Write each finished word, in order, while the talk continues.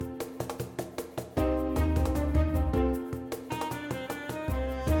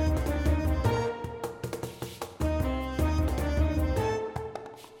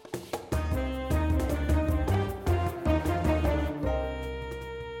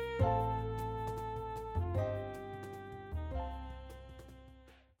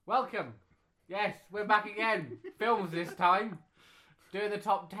Welcome. Yes, we're back again. Films this time. Doing the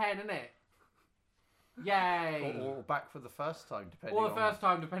top 10, innit? Yay. Or back for the first time, depending Or the first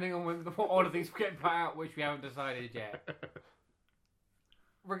time, depending on what order these get put out, which we haven't decided yet.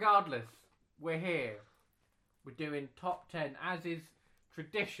 Regardless, we're here. We're doing top 10, as is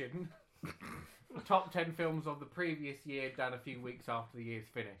tradition. Top 10 films of the previous year, done a few weeks after the year's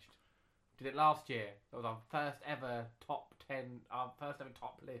finished. Did it last year. That was our first ever top 10, our first ever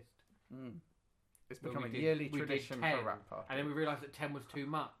top list. It's become a yearly tradition for Wrap Party. And then we realised that 10 was too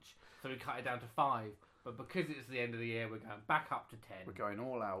much, so we cut it down to 5. But because it's the end of the year, we're going back up to 10. We're going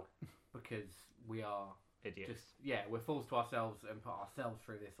all out. Because we are idiots. We're fools to ourselves and put ourselves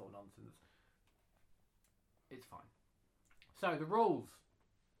through this all nonsense. It's fine. So, the rules.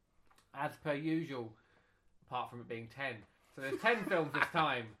 As per usual, apart from it being 10. So there's 10 films this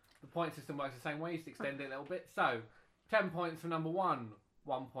time. The point system works the same way, just extend it a little bit. So, 10 points for number 1,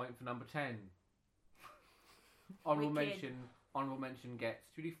 1 point for number 10. Honourable mention gets...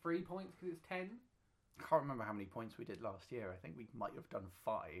 Do we do 3 points because it's 10? I can't remember how many points we did last year. I think we might have done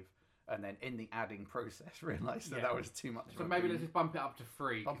 5. And then in the adding process, realised that was too much. So maybe let's just bump it up to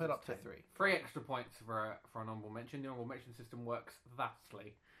 3. Bump it up to 3. 3 extra points for an honourable mention. The honourable mention system works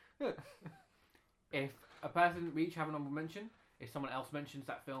thusly. If a person, we each have an honourable mention. If someone else mentions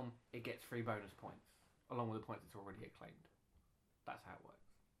that film, it gets 3 bonus points, along with the points it's already acclaimed. That's how it works.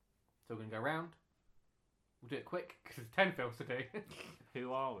 So we're going to go round. We'll do it quick, because there's 10 films to do.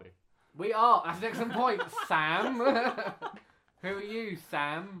 Who are we? We are. That's an excellent point, Sam. Who are you,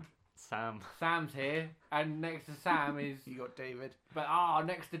 Sam? Sam. Sam's here. And next to Sam is... You got David. But,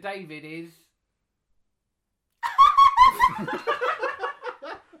 next to David is...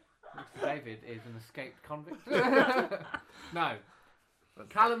 Next to David is an escaped convict. No.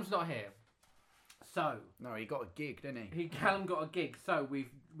 Callum's not here. So... No, he got a gig, didn't he? Callum got a gig. So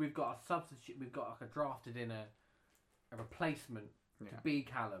we've got a substitute. We've got like a drafted in a replacement to be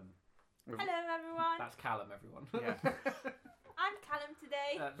Callum. Hello, everyone. That's Callum, everyone. Yeah. I'm Callum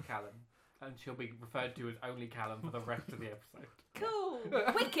today. That's Callum. And she'll be referred to as only Callum for the rest of the episode. Cool.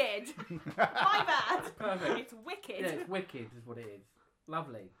 Wicked. My bad. Perfect. It's wicked. Yeah, it's wicked is what it is.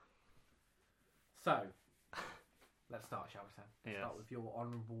 Lovely. So, let's start, shall we, Sam? Yes. Start with your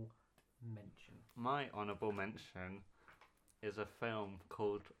honourable mention. My honourable mention is a film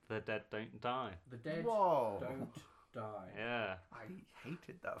called The Dead Don't Die. The Dead Whoa. Don't Die. Yeah. I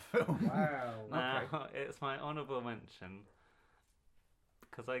hated that film. Wow. Now, it's my honourable mention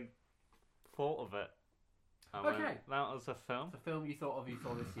because I thought of it. I went, Okay. that was a film. The film you saw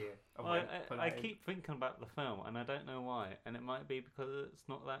this year. Well, I keep thinking about the film and I don't know why. And it might be because it's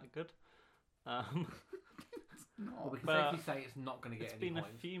not that good. Well, we can But safely say it's not going to get It's any been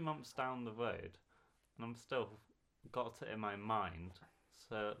points. a few months down the road and I'm still got it in my mind.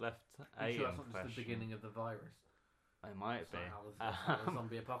 So it left a I'm sure that's not impression. just the beginning of the virus. It might It's be. not how the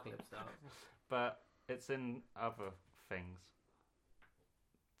zombie apocalypse starts. But it's in other things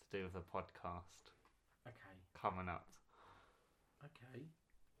to do with the podcast Okay. coming up. Okay.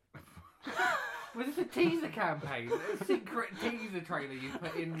 Was this a teaser campaign? A secret teaser trailer you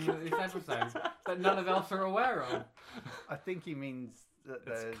put in this episode that none of us are aware of? I think he means that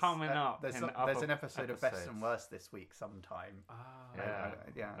It's there's coming up There's, in there's other an episode of Best and episodes. Worst this week sometime. Ah. Yeah,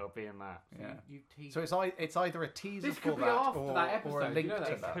 yeah. it'll be in that. So Yeah. you teased. So it's either a teaser This for could be that, after or, that or a episode, link you know to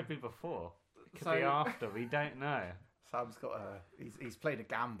that, It that. could be before. It could So- be after. We don't know. Sam's got a. He's played a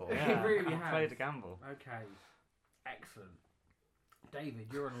gamble. Yeah, really I has. played a gamble. Okay. Excellent. David,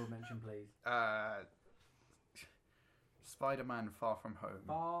 your honourable mention, please. Spider-Man: Far From Home.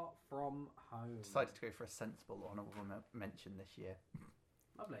 Far From Home. Decided to go for a sensible honourable mention this year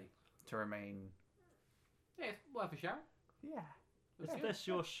Lovely. to remain. Yeah, it's worth a shout. Yeah. Is Good. this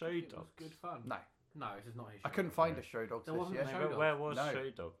your show It was dogs? good fun. No, No, this is not his show. I couldn't find a show dogs There this wasn't year. a No, show but dogs. where was No. Show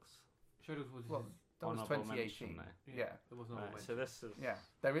Dogs? Show Dogs was Well, that was Honourable 2018. mention, though. Yeah, there was no Right, mention. so this is... yeah.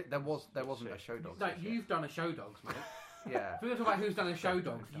 There wasn't a show dogs. No, this year. you've done a show dogs, mate. Yeah. If we're talking about who's done a show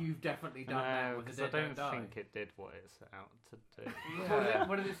dogs, you've definitely done that No, with the because I Dead Don't don't Die. think it did what it's out to do.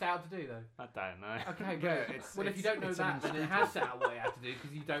 What did it set out to do, though? I don't know. Okay, Yeah, good. it's- Well, if you it's- don't know it's an that, then it has set out what it had to do,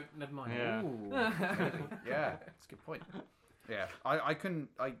 because you don't... Never mind. Yeah. Ooh, yeah, that's a good point. Yeah, I couldn't.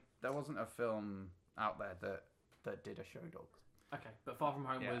 There wasn't a film out there that did a show dogs. Okay, but Far From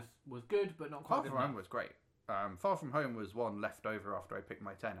Home Yeah. was good, but not quite Far good From Home enough. was great. Far From Home was one left over after I picked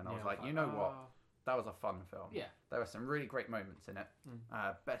my 10, and I was like, you know what? That was a fun film. Yeah. There were some really great moments in it.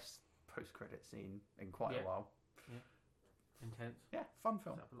 Mm. Best post-credit scene in quite Yeah. a while. Intense. Yeah, fun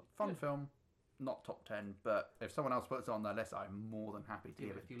film. Set up a lot. Fun Good. film. Not top 10, but if someone else puts it on their list, I'm more than happy to Give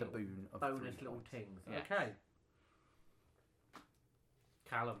give it a few it the little boon of Bonus 3 little points. tings. Yes. Okay.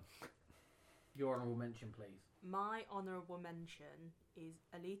 Callum, your honourable mention, please. My honourable mention is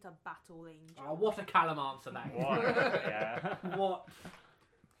Alita Battle Angel. Oh, what a Callum answer that is. What? Yeah. What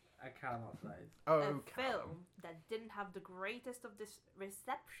a Callum answer that is. Oh, A Callum. film that didn't have the greatest of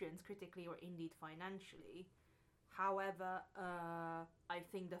receptions critically or indeed financially. However, I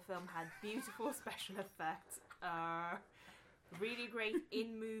think the film had beautiful special effects, really great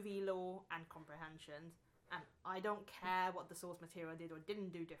in-movie lore and comprehensions, and I don't care what the source material did or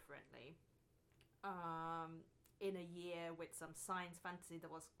didn't do differently. In a year with some science fantasy that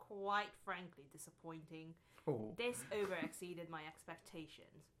was quite frankly disappointing, Oh, this over-exceeded my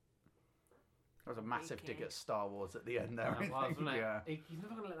expectations. that was a massive dig Wicked. at Star Wars at the end there. That I was, think. wasn't it? Yeah. You're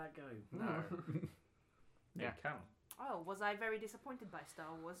never going to let that go. No. Yeah, Callum. Oh, was I very disappointed by Star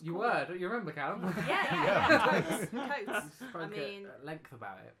Wars? You Cool. were, don't you remember, Callum? Yeah. Yeah. Totes. You spoke I mean- at length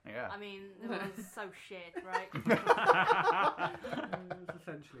about it. Yeah. I mean, it was so shit, right? That's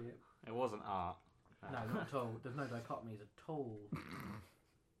essentially it. It wasn't art. No, not at all. There's no dichotomies at all.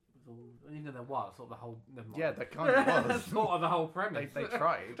 It's all even though there was, sort of the whole... Never mind. Yeah, there kind of was. sort of the whole they, premise. they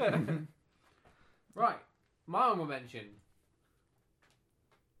tried. Right. My honourable mention.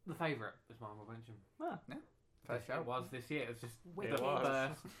 The Favourite is my honourable mention. Fair It shout. was this year. It was just Wicked. the It was.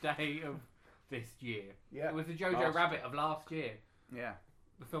 first day of this year. Yeah. It was the Jojo Last- Rabbit of last year. Yeah.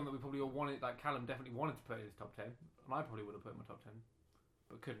 The film that we probably all wanted, like Callum definitely wanted to put in his top 10. And I probably would have put in my top 10.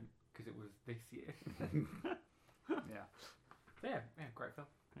 But couldn't, because it was this year. Yeah. Yeah, great film.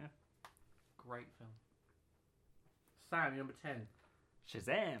 Yeah. Great film. Sam, you're number 10.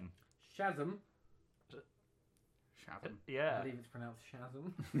 Shazam. Shazam. Shazam. I Yeah. believe it's pronounced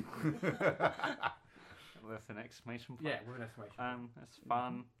Shazam. With an exclamation point. Yeah, with an exclamation. It's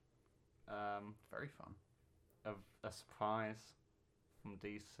fun. Very fun. A surprise from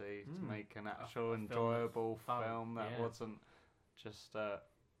DC to Mm. make an A actual film that's enjoyable fun, film that yeah. wasn't just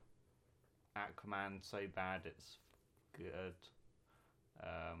Aquaman so bad it's good.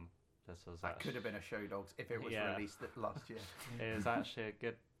 This was That actually, could have been a Show Dogs if it was Yeah. released last year. it was actually a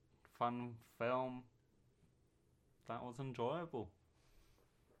good, fun film that was enjoyable.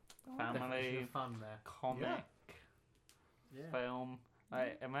 Definition Family of fun there. comic Yeah. film.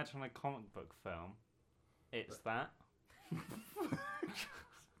 Like, imagine a comic book film. It's that.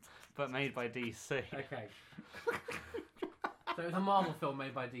 But made by DC. Okay. So it's a Marvel film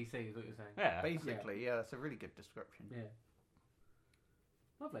made by DC, is what you're saying? Yeah. Basically, yeah, that's a really good description. Yeah.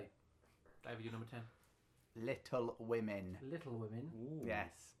 Lovely. David, you're number 10. Little Women. Little Women. Ooh.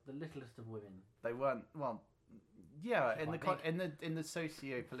 Yes. The littlest of women. They weren't, well, yeah, She's in the quite in the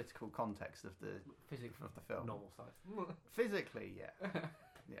socio-political context of the Physics of the film. normal size. Physically, yeah.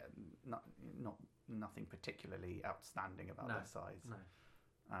 Yeah, nothing particularly outstanding about No, their size. No.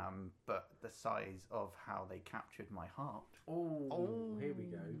 But the size of how they captured my heart. Oh, here we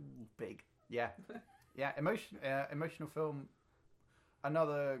go. Big. Yeah. Yeah, emotional film.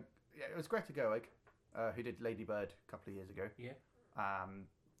 Another, yeah, it was Greta Gerwig, who did Lady Bird a couple of years ago. Yeah.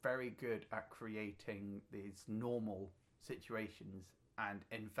 Very good at creating these normal situations and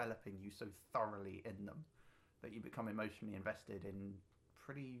enveloping you so thoroughly in them that you become emotionally invested in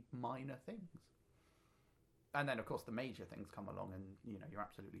pretty minor things. And then, of course, the major things come along and, you know, you're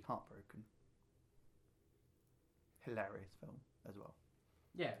absolutely heartbroken. Hilarious film as well.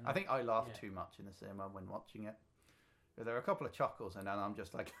 Yeah. I think I laughed Yeah. too much in the cinema when watching it. There were a couple of chuckles and then I'm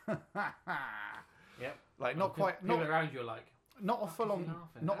just like, Yep. like not quite, People not around you are like, not a full on, is he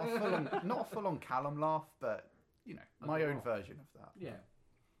laughing? not a full on Callum laugh, but you know, A my own laugh. version of that. yeah.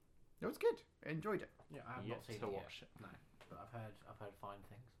 It was good. I enjoyed it. Yeah, I have Yet not seen to it watch yet. No, but I've heard fine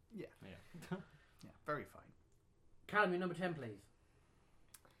things. Yeah, Yeah. yeah, very fine. Callum, you're number 10, please.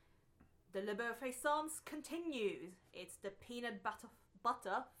 The Liberfaisance continues. It's the peanut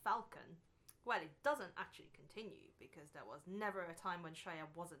butter falcon. Well, it doesn't actually continue because there was never a time when Shia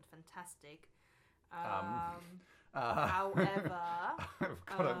wasn't fantastic. However, I've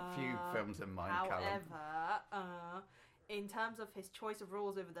got a few films in mind, Callum. However, in terms of his choice of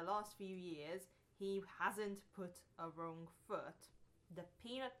roles over the last few years, he hasn't put a wrong foot. The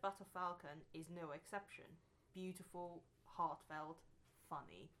Peanut Butter Falcon is no exception. Beautiful, heartfelt,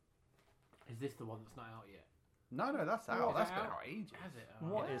 funny. Is this the one that's not out yet? No, that's Oh, out. is That's that been out? out ages. Has it?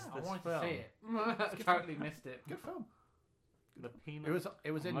 What yeah, is I this wanted film? to see it. I totally missed it. Good film. The peanut. It was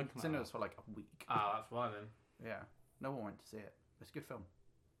I'm in looking at cinemas it. for like a week. Ah, that's why then. Yeah, no one went to see it. It's a good film.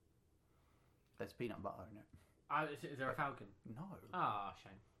 There's peanut butter in it. Is there a falcon? No, Ah,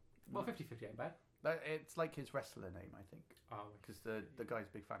 shame. Well, No. 50-50 ain't bad. It's like his wrestler name, I think, Oh, because the guy's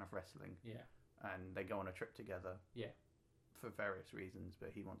a big fan of wrestling, yeah. and they go on a trip together. Yeah. for various reasons,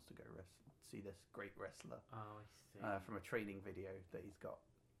 but he wants to go see this great wrestler Oh, I see. from a training video that he's got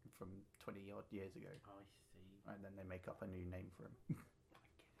from 20 odd years ago, Oh, I see. and then they make up a new name for him.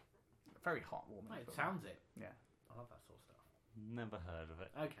 Very heartwarming. Oh, it film. sounds it. Yeah. I love that sort of stuff. Never heard of it.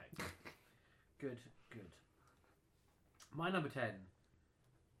 Okay. Good. My number 10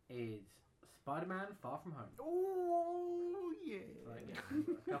 is Spider-Man: Far From Home. Oh yeah. Right, yeah.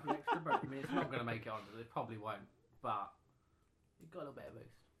 A couple extra breaks. I mean, it's not going to make it on. It probably won't. But it got a little bit of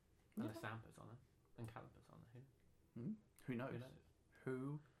boost. And the Sampers on it. And Calipers on it. Who knows? Who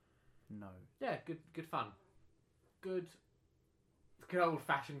knows? Who knows? Yeah, good fun. Good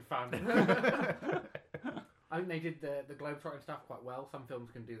old-fashioned fun. I think they did the globetrotting stuff quite well. Some films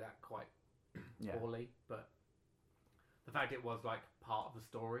can do that quite Yeah. poorly, but the fact it was like part of the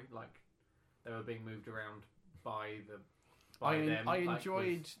story, like they were being moved around by them. I like,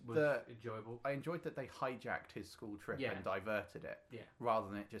 enjoyed was the. enjoyable. I enjoyed that they hijacked his school trip Yeah. and diverted it, Yeah. rather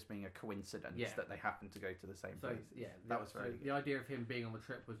than it just being a coincidence Yeah. that they happened to go to the same So places. yeah, that was so very good. the idea of him being on the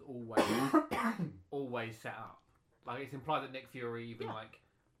trip was always set up. Like it's implied that Nick Fury even Yeah. like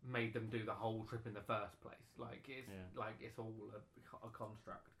made them do the whole trip in the first place. Like it's Yeah. it's all a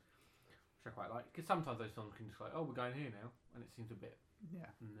construct, which I quite like. Because sometimes those films can just like, oh, we're going here now, and it seems a bit Yeah.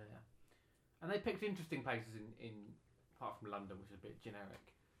 there. And they picked interesting places in apart from London, which is a bit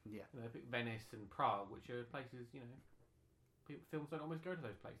generic. Yeah. You know, they picked Venice and Prague, which are places films don't always go to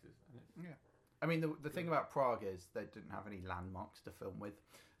those places, and it's I mean, the thing about Prague is they didn't have any landmarks to film with,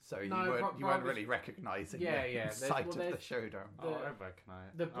 so No, you weren't Prague was- really recognising Yeah, the yeah, there's- site well, of the there's- showdown. Oh, The- I recognise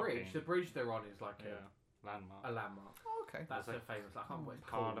it. the I've bridge. been- The bridge they're on is like yeah, landmark. a landmark. Oh, okay. That's There's their famous. I can't remember what it's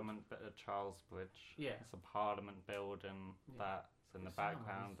called. Parliament bit of Charles Bridge. Yeah. It's a Parliament building Yeah. that's in the It's nice.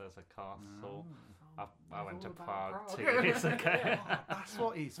 background. There's a castle. Oh. I went It's to all about Prague 2 Prague. years ago. Yeah. That's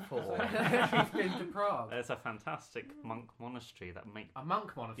what he's for. He's been to Prague. There's a fantastic monk monastery that make A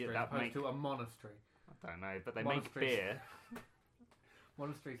monk monastery Yeah, as that opposed make- to a monastery. I don't know, but they make Monasteries. beer.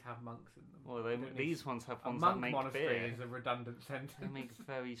 Monasteries have monks in them. Well, You don't need- these ones have a ones that monk make monastery beer. is a redundant sentence. They make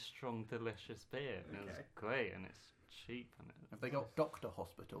very strong, delicious beer. And Okay. it's great and it's cheap and Have they got doctor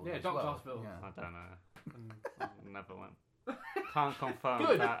hospitals? Yeah, as doctor well? hospitals. Yeah. I don't know. And- Never went. Can't confirm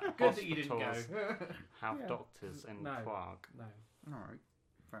Good. that Good that you didn't go. hospitals have Yeah. doctors in No. Prague. No. All right.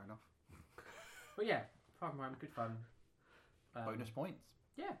 Fair enough. But yeah, Far From Home, good fun. Bonus points.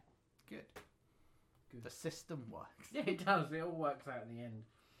 Yeah. Good. Good. The system works. Yeah, it does. It all works out in the end.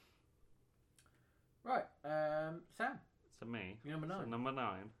 Right, Sam, So me, you're number 9. so number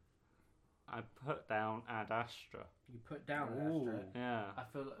 9, I put down Ad Astra. You put down Ooh. Astra. Yeah. I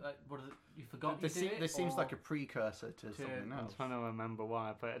feel like, what is it? You forgot This, you did it? this seems or- like a precursor to something I'm else. trying to remember why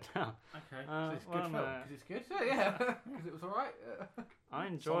I put it down. Okay. Uh, it's a good well, film. no, Because it's good? Yeah, because it was alright. I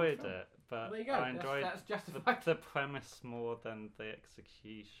enjoyed film. it, but There you go. I enjoyed That's justified. the premise more than the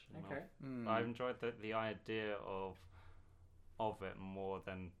execution. Okay. Mm. I enjoyed the idea of it more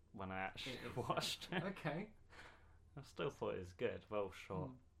than when I actually It is, watched it. Okay. I still thought it was good, well shot.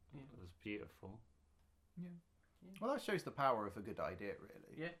 Yeah. It was beautiful. Well, that shows the power of a good idea,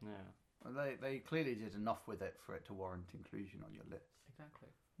 really. Yeah. Yeah. Well, they clearly did enough with it for it to warrant inclusion on your list. Exactly.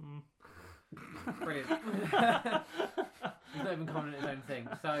 Mm. Brilliant. He's not even commenting his own thing.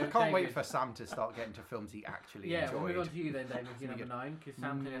 So I can't wait for Sam to start getting to films he actually Yeah, we'll enjoyed. move on to you then, David. You're number Good. 9 because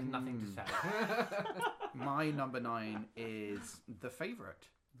Sam has nothing to say. My number 9 is The Favourite.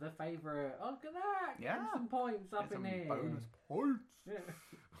 The favourite. Oh, look at that! Yeah. Getting some points up Get in some here. bonus points. Yeah.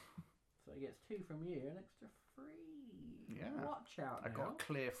 So he gets 2 from you, an extra 3. Yeah. Watch out I now. got a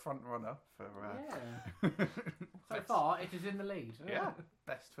clear front runner for Yeah. So best- far, it is in the lead. Yeah,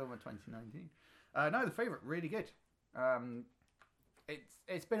 best film of 2019. No, The Favourite, really good.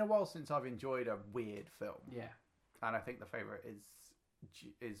 It's been a while since I've enjoyed a weird film, Yeah. and I think The Favourite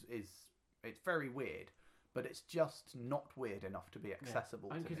is it's very weird, but it's just not weird enough to be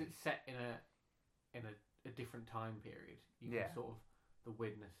accessible And to because me. it's set in a different time period, you Yeah. can sort of the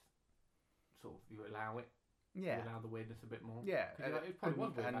weirdness. Sort of you allow it. Yeah, You allow the weirdness a bit more. yeah. 'Cause it probably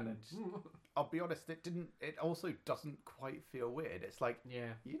was weird back then. I'll be honest, it didn't. It also doesn't quite feel weird. It's like,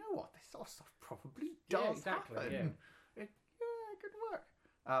 Yeah. you know what, this sort of stuff probably Yeah, does exactly, happen. It could work.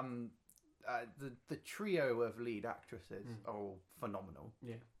 The trio of lead actresses are all phenomenal.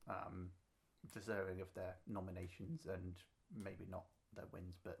 Yeah. Deserving of their nominations and maybe not their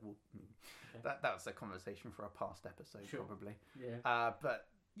wins, but Okay. that's a conversation for a past episode, Sure. probably. Yeah. But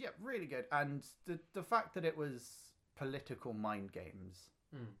yeah, really good. And the fact that it was political mind games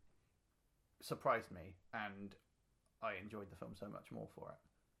Mm. surprised me, and I enjoyed the film so much more for it.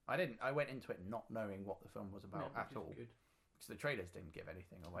 I went into it not knowing what the film was about Yeah, at which is all, Good. the trailers didn't give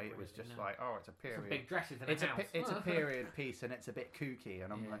anything away. It was Really, just no. like, oh, it's a Some period. big dresses in It's a a house. it's a period piece, and it's a bit kooky,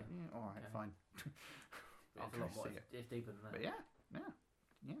 and I'm Yeah. like, all right, Okay. fine. I'll It's a go lot more. see it. It's deeper than that. But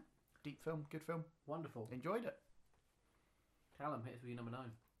yeah, deep film, good film, Wonderful. enjoyed it. Callum, hit us with your number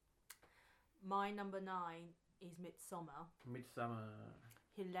 9. My number 9 is Midsummer. Midsummer.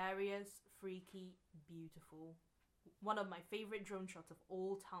 Hilarious, freaky, beautiful. One of my favourite drone shots of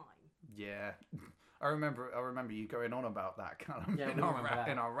all time. Yeah, I remember you going on about that, Callum. Yeah, in we our remember that.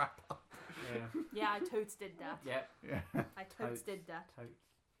 in our wrap up. Yeah. Yeah, I totes did that. Yeah. Yeah. I totes did that. Totes.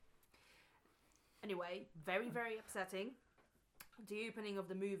 Anyway, very, very upsetting. The opening of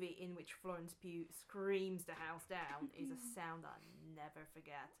the movie in which Florence Pugh screams the house down is a sound I'll never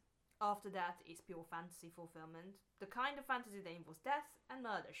forget. After that is pure fantasy fulfillment. The kind of fantasy that involves death and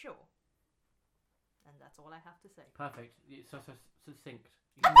murder, sure. And that's all I have to say. Perfect. It's so succinct.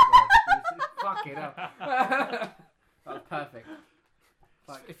 You can fuck it up. That was perfect.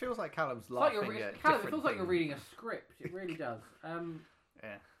 Like, It feels like Callum's it's like laughing you're, at Callum, it different feels like you're things. reading a script. It really does.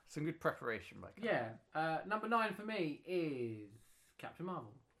 Yeah, some good preparation by Callum. Yeah. Number 9 for me is Captain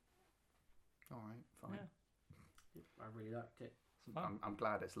Marvel. All right, fine. Yeah. I really liked it. I'm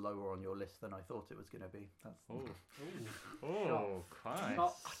glad it's lower on your list than I thought it was going to be. That's Oh, Ooh. oh, Christ.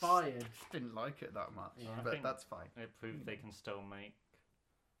 Shots fired. didn't like it that much, Yeah. I but think- that's fine. It proved they can still make.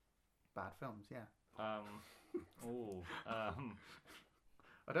 Bad films, yeah.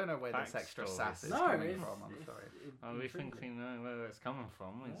 I don't know where this extra Backstory. sass is No, coming it's, from. I'm it's, sorry. We think intriguing. we know where it's coming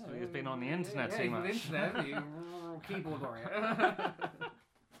from. Yeah, It's been on the internet yeah, too he's much. on the internet, you keyboard warrior.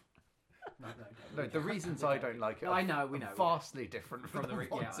 No, the reasons I don't like it No, are I know, we know. vastly different from the yeah,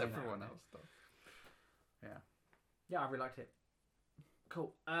 ones I know, everyone I know. else does. Yeah, I really liked it.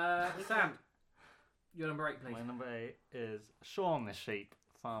 Cool. Sam, your number 8, please. My number 8 is Shaun the Sheep,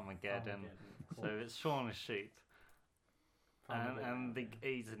 Farmageddon. So it's Shaun the Sheep. And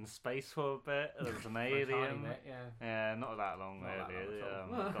he's in space for a bit. There's an alien. Yeah. Yeah, not that long Not that really.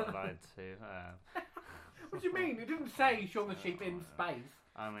 long at all. Got lied to. What do you mean? It didn't say Shaun the Sheep in space.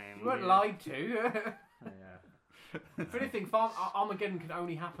 I mean, You weren't yeah. lied to. Yeah. If anything, Armageddon can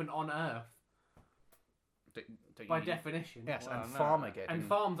only happen on Earth Don't by you- definition. Yes, Well, and no. Farmageddon. And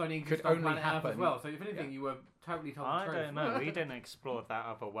farms only exist Could on only planet Earth as happen- well. So if anything, yeah. you were totally told the I truth. don't know. We didn't explore that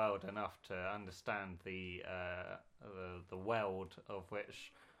other world enough to understand the world of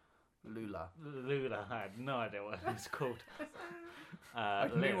which Lula. Lula had no idea what it was called. I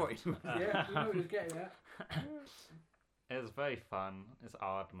knew lived. what you Yeah, you know what he was getting at. It was very fun. It's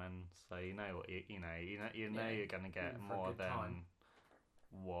Aardman, so you know what you know Yeah, you're gonna get in for a more good than time.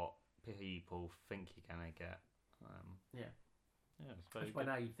 what people think you're gonna get. Yeah. Yeah, it's very Which by good.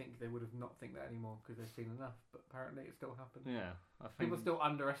 now you'd think they would have not think that anymore because they've seen enough, but apparently it still happens. Yeah, I think People still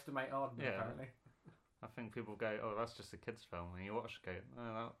underestimate Arden, Yeah. apparently. I think people go, oh, that's just a kids' film, and you watch, it, go,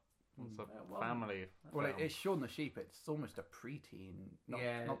 oh, that's It a wasn't. family. Well, film. it's Shaun the Sheep. It's almost a preteen,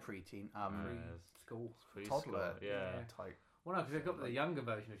 Yeah. not preteen, School. Preschool, toddler yeah. Yeah. type. Well, no, because they've got the younger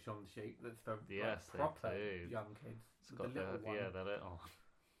version of Shaun the Sheep that's for Yes, they proper do. young kids. It's The got little one. the little.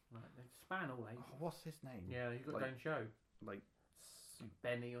 Right, they span all ages. Oh, what's his name? Yeah, he's got Like- his own show. Like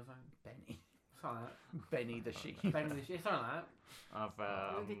Benny or something. Benny. Something like Benny the Sheep. that. Benny the Sheep, something like that. I've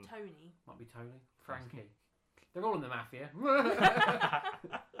Was it Tony? Might be Tony. Frankie. They're all in the mafia.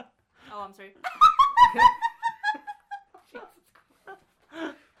 Oh, I'm sorry.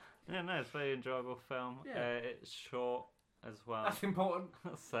 yeah, no, it's a very enjoyable film. Yeah. It's short as well, That's important.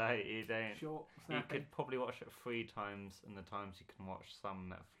 so you don't. Short, You snappy. could probably watch it 3 times in the times you can watch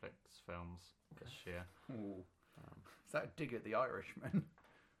some Netflix films this year. Ooh. Is that a dig at the Irishman?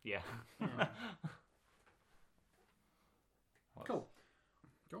 Yeah. Yeah. What's- Cool.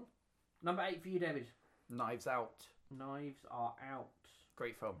 Cool. Number 8 for you, David. Knives Out. Knives Are Out.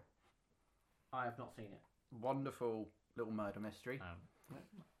 Great film. I have not seen it. Wonderful little murder mystery.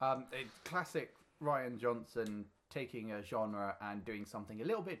 Um, It's classic Ryan Johnson taking a genre and doing something a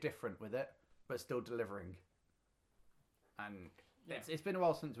little bit different with it, but still delivering. And it's been a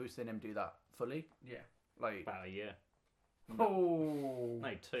while since we've seen him do that fully. Yeah. Like, about a year. Oh.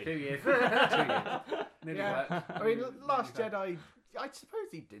 No, 2. 2 years. 2 years. Nearly Yeah. worked. I mean, Nearly Last worked. Jedi, I suppose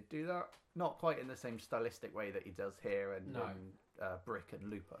he did do that. Not quite in the same stylistic way that he does here and No. in Brick and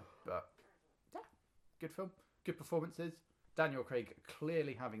Looper. But, yeah, good film. Good performances. Daniel Craig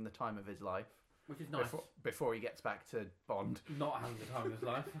clearly having the time of his life Which is nice. before he gets back to Bond. Not having the time of his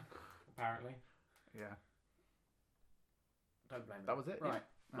life, apparently. Yeah. Don't blame him. That was it, yeah. Right.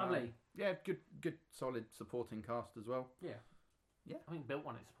 Lovely. Yeah, good, solid supporting cast as well. Yeah. Yeah. I think built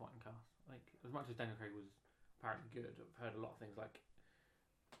on its supporting cast. Like, as much as Daniel Craig was apparently good, I've heard a lot of things like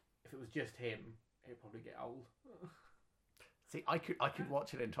if it was just him, it'd probably get old. See, I could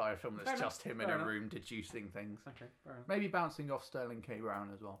watch an entire film that's Fair enough, just him in fair a enough. room deducing things. Okay, fair enough. Maybe bouncing off Sterling K. Brown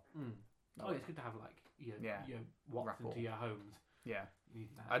as well. Oh, it's good to have like your Watson Rapport. to your Holmes. Yeah. You need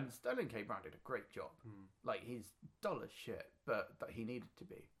that. And Sterling K. Brown did a great job. Like, he's dull as shit, but that he needed to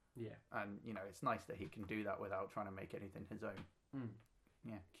be. Yeah. And, it's nice that he can do that without trying to make anything his own.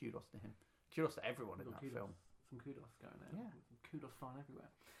 Yeah, kudos to him. Kudos to everyone in that film. Some kudos going there. Yeah. Some kudos flying everywhere.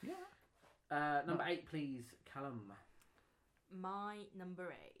 Yeah. Number 8, please, Callum. My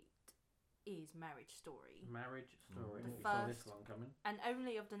number 8 is Marriage Story, Marriage Story. The You saw this first- one coming. and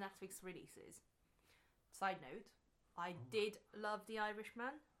only of the Netflix releases. Side note, I did love The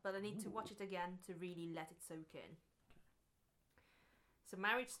Irishman, but I need to watch it again to really let it soak in. So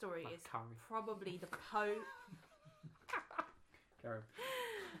Marriage Story Like is curry. probably the Carry on.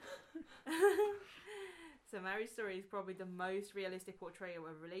 So Marriage Story is probably the most realistic portrayal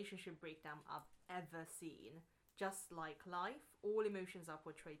of a relationship breakdown I've ever seen. Just like life, all emotions are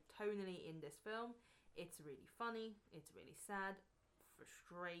portrayed tonally in this film. It's really funny, it's really sad,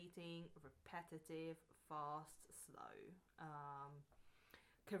 frustrating, repetitive, fast, slow.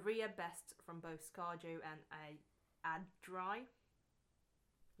 Career best from both ScarJo and Ad-Dry.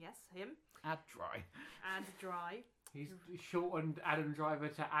 Yes, him. Ad-Dry. Ad-Dry. He's shortened Adam Driver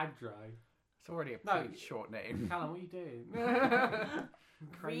to Ad-Dry. It's already a No, pretty short name. Callum, what are you doing?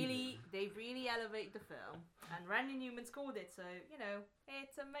 They really elevate the film, and Randy Newman scored it, so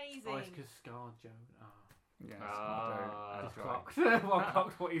it's amazing. Oh, it's because ScarJo. Yeah, Ah, Just Ad-Dry. clocked. Well,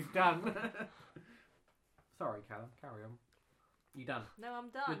 clocked what he's done. Sorry, Callum. Carry on. You done? No, I'm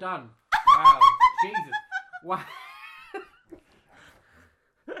done. You're done. Wow. Jesus. Wow.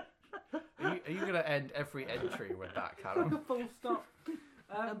 Are you going to end every entry with that, Callum? Full stop.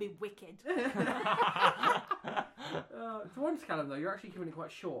 That'll be wicked. To once, Callum, though, you're actually keeping it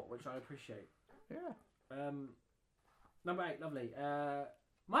quite short, which I appreciate. Yeah. Number 8, lovely.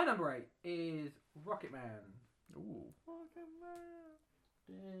 My number 8 is Rocket Man. Ooh.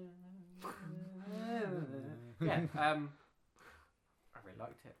 Yeah, I really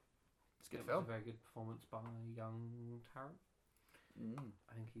liked it. It's a good It film. was a very good performance by young Tarrant.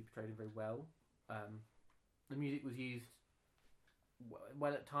 I think he portrayed it very well. The music was used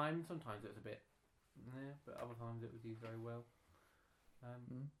well at times. Sometimes it was a bit, but other times it was used very well.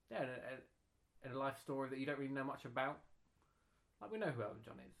 Yeah, and a life story that you don't really know much about. Like, we know who Elton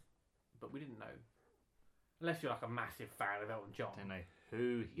John is, but we didn't know. Unless you're like a massive fan of Elton John. Didn't know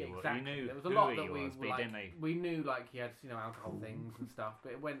who he Yeah, was. exactly. You knew There was a who lot he that we was, but you like, didn't know. we knew like he had alcohol things and stuff,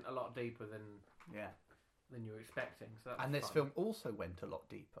 but it went a lot deeper than Yeah. you were expecting. So that was And this fun. film also went a lot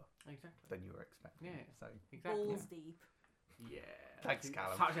deeper exactly. than you were expecting. Yeah. So Exactly. Balls deep. Yeah. Thanks,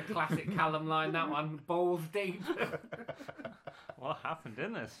 Callum. Such a classic Callum line, that one. Balls deep. What happened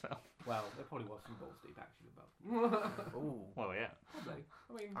in this film? Well, there probably was some balls deep actually, but Ooh. Well, yeah. probably.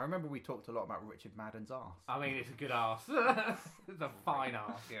 I remember we talked a lot about Richard Madden's arse. I mean, it's a good arse. It's a fine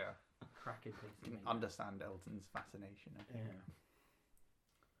arse. Yeah. Cracking piece of Can meat. understand Elton's fascination. I think. Yeah.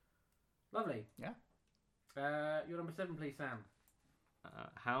 Lovely. Yeah. Your number 7, please, Sam.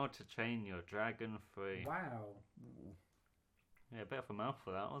 How to Train Your Dragon 3. Wow. Ooh. Yeah, a bit of a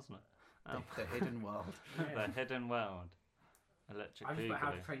mouthful, that, wasn't it? The hidden world. The Hidden World. Electric I just put How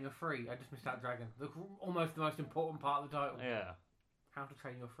to Boogaloo. Train Your Free. I just missed out Dragon. Almost the most important part of the title. Yeah. How to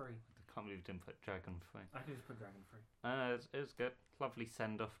Train Your Free. I can't believe you didn't put Dragon 3. I could just put Dragon Free. It was good. Lovely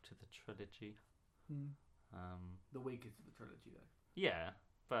send off to the trilogy. The weakest of the trilogy, though. Yeah,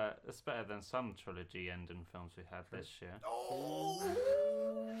 but it's better than some trilogy ending films we had this year. Oh.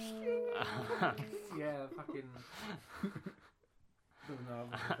 Yeah, fucking. No,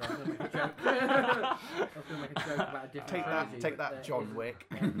 I was going to make a joke. I was going to make a joke about a different trilogy. Take but that, John Wick.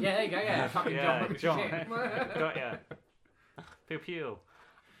 Yeah, there you go. Yeah, fucking Yeah, John Wick. John. Shit. Got ya. Pew pew.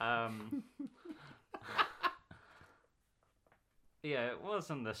 Yeah, it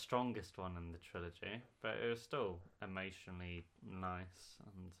wasn't the strongest one in the trilogy, but it was still emotionally nice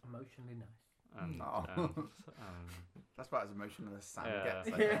Emotionally nice. and Oh. That's about as emotional as Sam Yeah. gets.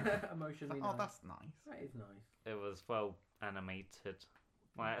 I think. Yeah, emotionally Oh, nice. that's nice. That is nice. it was well animated.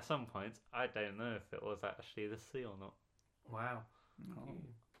 Like at some points, I don't know if it was actually the sea or not, Wow. Oh.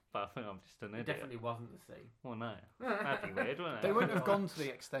 but I think I'm just an It idiot. definitely wasn't the sea. Well, no, that'd be weird, wouldn't it? They wouldn't have gone to the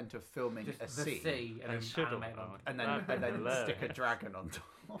extent of filming Just a the sea, sea and They then should have animate done. on. and then That'd be stick a hilarious. dragon on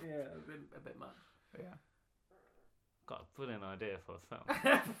top. Yeah, a bit much. Yeah. Got a brilliant idea for a film.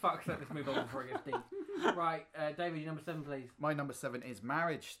 For fuck's sake, let's move on before it gets deep. Right, David, your number 7, please. My number 7 is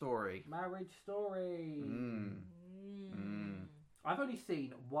Marriage Story. Marriage Story. I've only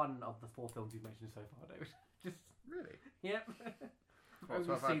seen one of the 4 films you've mentioned so far, David. Just, Really? yep. What, I've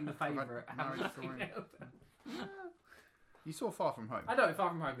so only I've had- seen the I've had favourite. I haven't Marriage seen Story. it. You saw Far From Home. I know, Far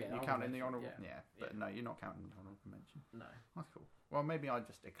From Home, yeah. You count in the honourable... Yeah. Yeah, but no, you're not counting the honourable mention. No. That's cool. Well, maybe I'm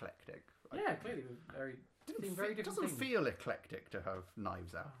just eclectic. Yeah, clearly, it was very... very different doesn't things. feel eclectic to have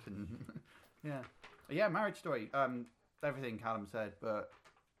Knives Out. And yeah, Marriage Story. Everything Callum said, but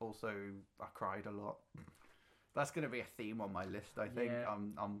also I cried a lot. That's going to be a theme on my list, I think. Yeah.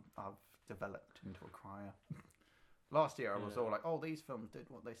 I've developed into a crier. Last year I was all like, "Oh, these films did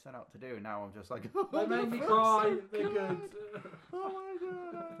what they set out to do." And now I'm just like, They made me cry. They're good. Oh my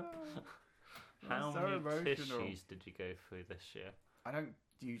god! How so many emotional. tissues did you go through this year? I don't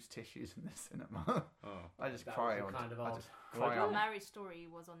use tissues in the cinema. Oh, I just That cry was on. kind of I odd. just cry Well, on. Marriage Story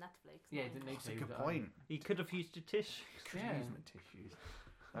was on Netflix. Yeah, not it didn't need That's to. a good but, point. you could have used your tissues. Could Yeah. use my tissues.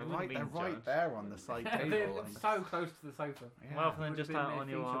 They're wouldn't right, be they're right judged. there on the side They're table. and- so close to the sofa. Yeah. Rather than Would've just been out their on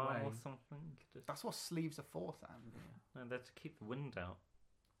your feet arm away. or something. You could just... That's what sleeves are for, Sam. No, they're to keep the wind out.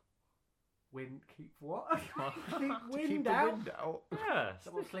 Keep what? What? keep To wind keep out? the wind out. Yes.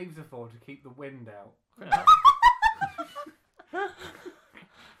 That's what sleeves are for, to keep the wind out.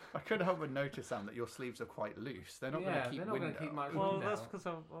 I couldn't help but notice, Sam, that your sleeves are quite loose. They're not going Yeah, to keep they're not wind gonna keep out. much Well, wind that's out. because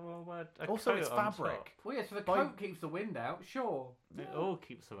a Also, it's coat on top. fabric. Well, yes, so the By- coat keeps the wind out, sure. It all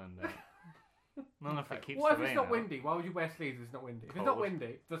keeps the wind out. None of it keeps What the if it's rain not out. windy? Why would you wear sleeves if it's not windy? If it's not Cold.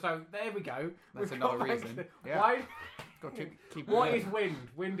 windy, so there we go. That's We've another got back reason. to- Yeah. Why? Got to keep What it is wind?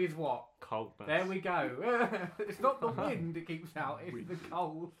 Wind is what? Coldness. There we go. It's not the wind it keeps out, it's the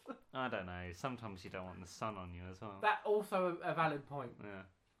cold. I don't know. Sometimes you don't want the sun on you as well. That also a valid point. Yeah.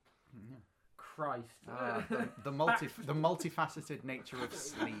 Yeah. Christ. The multifaceted nature of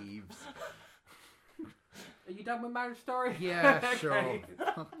sleeves. Are you done with Marriage Story? Yeah, Okay. sure.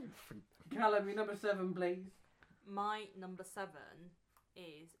 Callum, your number 7, please. My number 7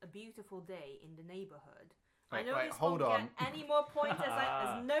 is A Beautiful Day in the Neighborhood. I Wait, know wait, this hold won't on. get any more points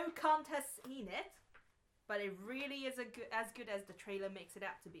as no Cunt has seen it, but it really is as good as the trailer makes it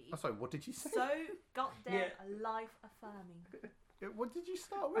out to be. Oh, sorry, what did you say? So goddamn life affirming. What did you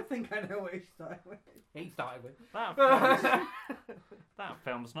start I with? think I know what he started with. He started with. That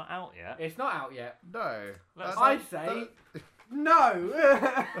film's not out yet. It's not out yet. No. Let's- I'd say no.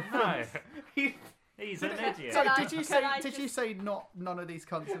 No. He- He's an idiot. Sorry, Can I- did you can say? I Did you just- say none of these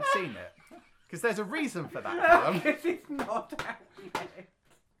cunts have seen it? Because there's a reason for that. Callum. It's not out yet.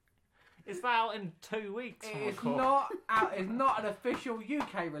 It's out in 2 weeks. from It's record. not out. It's not an official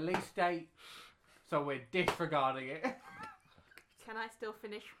UK release date, so we're disregarding it. Can I still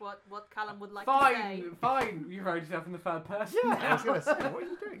finish what Callum would like to say? Fine. You wrote yourself in the third person. Yeah, I was going to say, what are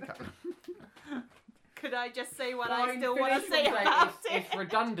you doing, Callum? Could I just say what Fine, I still want to finish say what you about say. it? It's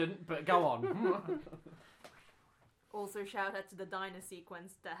redundant, but go on. Also, shout out to the diner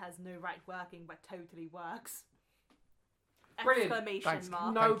sequence that has no right working but totally works. Brilliant. Exclamation Thanks.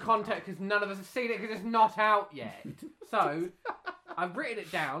 mark. No context because none of us have seen it because it's not out yet. So I've written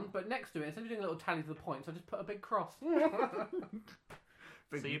it down, but next to it, instead of doing a little tally to the points, I just put a big cross.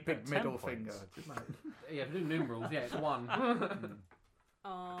 Big, So you big put 10 middle points. finger. Yeah, if we do numerals, yeah, it's 1.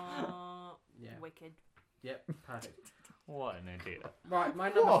 Yeah. Wicked. Yep, perfect. What an idiot. Right, my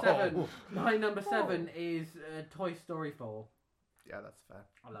number Whoa. 7. My number 7 is Toy Story 4. Yeah, that's fair.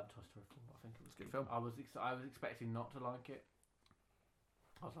 I love Toy Story 4. I think it was Good good. film. I was expecting not to like it.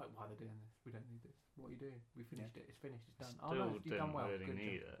 I was like, why are they doing this? We don't need this. What are you doing? We finished it. It's finished. It's done. Still Oh no, you've didn't done well. really Good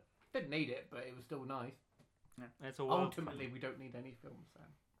need job. it. Didn't need it, but it was still nice. It's a world Ultimately, film. we don't need any films, Sam.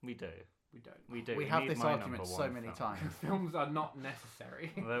 We do. We don't. We do. We have need this my argument number so one many film. times. Films are not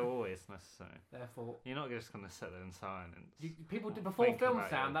necessary. They're always necessary. Therefore, You're not just going to sit there in silence. people did Well, before think film about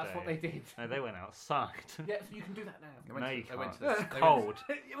sound. your That's what day. they did. No, they went outside. Yeah, so you can do that now. They went No, to- you they went can't. to the- It's they went- cold.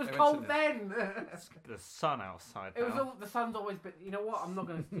 It was They went cold to then. The sun outside. It was now. all the sun's always been. You know what? I'm not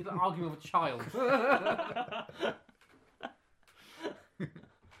going to. It's like arguing with a child.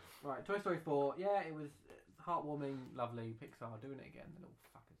 Right, Toy Story 4. Yeah, it was heartwarming, lovely. Pixar doing it again. The little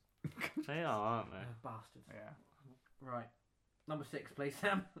fuckers. They are, aren't they? Bastards. Yeah. Right. Number 6, please,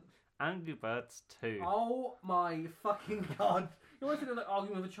 Sam. Angry Birds 2. Oh my fucking god. You always think like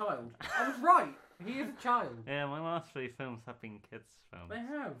arguing with a child. I was right. He is a child. Yeah, my last 3 films have been kids' films. They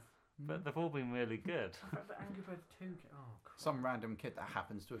have. But they've all been really good. But Angry Birds 2. Oh, Christ. Some random kid that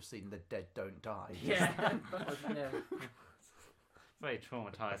happens to have seen The Dead Don't Die. Yeah. Yeah. Very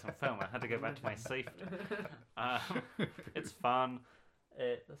traumatising film. I had to go back to my safety. It's fun.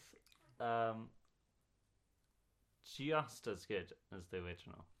 It's just as good as the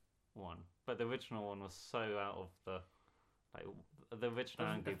original one, but the original one was so out of the original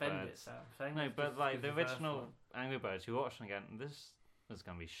Doesn't Angry defend Birds. itself. Saying No, it's but just like good the as first original one. Angry Birds, you watch them again. This was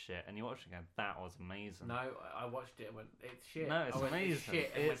going to be shit, and you watched it again. That was amazing. No, I watched it and went, it's shit. No, it's I went, amazing. It's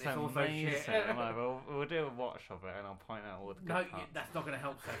shit. And It's went, it's also amazing. shit. I'm like, we'll do a watch of it, and I'll point out all the good No, parts. that's not going to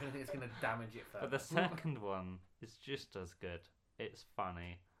help. So I think it's going to damage it further. But the second one is just as good. It's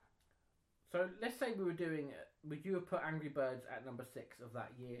funny. So let's say we were doing. Would you have put Angry Birds at number 6 of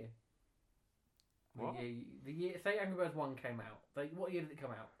that year? What? The year. Say Angry Birds 1 came out. What year did it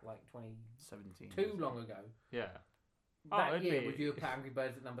come out? Like 17. too long ago. Yeah. That it'd year, be- would you have put Angry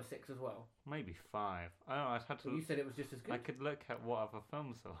Birds at number 6 as well? Maybe 5. I don't know, I'd had So to. you said it was just as good. I could look at what other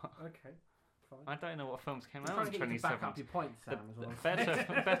films there are. Okay, fine. I don't know what films came I'm out in trying to get you to back up 2017. your points, Sam. The as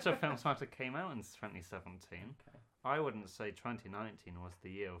well. better films might have came out in 2017. Okay. I wouldn't say 2019 was the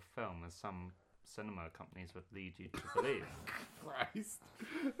year of film, as some cinema companies would lead you to believe. Christ.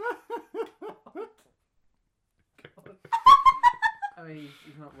 I mean,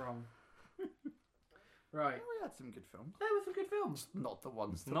 he's not wrong. Right. We had some good films. There were some good films. Not the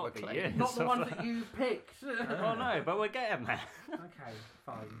ones that Not were the claimed. year. Not the ones that you picked. Oh no, but we're getting there. Okay,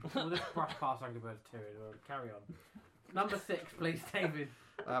 fine. We'll just brush past Angry Birds 2 and we'll carry on. Number 6, please, David.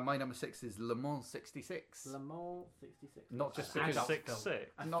 My number 6 is Le Mans 66. Le Mans 66. Not just An because adult 6 film.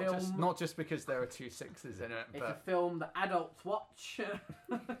 6. A not film, not just because there are 2 6s in it, It's a but film that adults watch.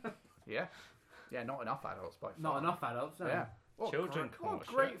 yeah, not enough adults by far. Not enough adults, no. Yeah. Children can What watch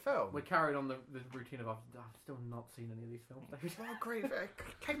a great it. film. We're carrying on the routine of I've still not seen any of these films, David. What a great film.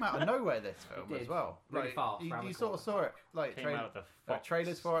 It came out of nowhere, this film, did. as well. Really fast, You, round you the sort of corner. saw it, like, Came out of the Fox.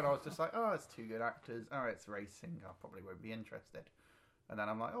 trailers for it, and I was just like, oh, it's 2 good actors. Oh, it's racing. I probably won't be interested. And then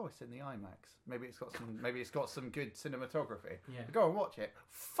I'm like, oh, it's in the IMAX. Maybe it's got some good cinematography. Yeah. Go and watch it.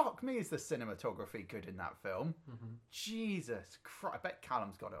 Fuck me, is the cinematography good in that film? Mm-hmm. Jesus Christ! I bet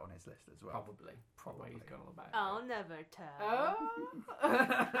Callum's got it on his list as well. Probably. Probably. He's gone on about it. I'll never tell.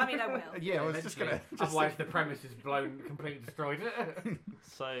 Oh. I mean, I will. Yeah, I was just gonna. Eventually. Otherwise, the premise is blown, completely destroyed.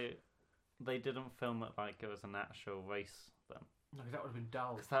 So they didn't film it like it was an actual race then. No, 'cause that would have been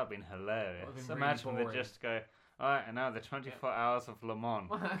dull. Because that would have been hilarious. That would've been Imagine really they just go, alright, and now the 24 hours of Le Mans.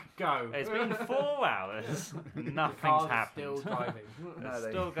 Go. It's been 4 hours. The Nothing's cars are happened. still driving. No, It's they-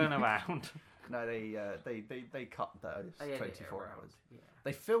 still going around. No, they cut those They edit it 24 around. hours. Yeah.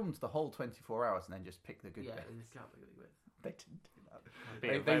 They filmed the whole 24 hours and then just picked the good Yeah, bits. it's got really good. They didn't do that. Be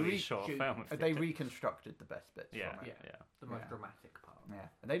They- a they very re- short film. if They did. reconstructed the best bits Yeah, from it. yeah. The most Yeah. dramatic part. Yeah,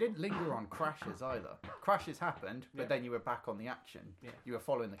 and they didn't linger on crashes either. Crashes happened, but Yeah. then you were back on the action. Yeah. You were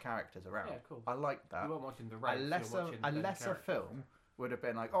following the characters around. Yeah, cool. I liked You that. weren't watching the A race. lesser film would have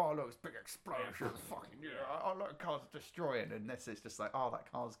been like, oh look, it's big explosion, fucking yeah, oh look, car's destroying, and this is just like, oh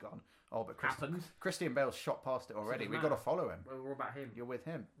that car's gone. Oh, but Happens. Christian Bale's shot past it already. doesn't We've got to matter. follow him. Well, we're about him. You're with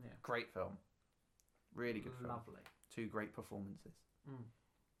him. Yeah. Great film. Really good film. Lovely. 2 great performances. Mm.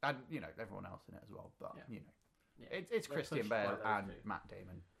 And, everyone else in it as well. But, Yeah. Yeah. it's They're Christian pushed Bale by those and two. Matt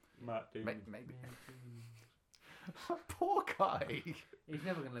Damon. Matt Maybe. Poor guy. He's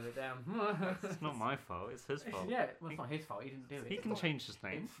never going to live it down. It's not my fault, it's his fault. Yeah, well, it's not his fault. He didn't do it. He can change his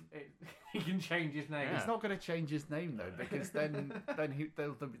name. He can change his name. Yeah. He's not going to change his name, though, because then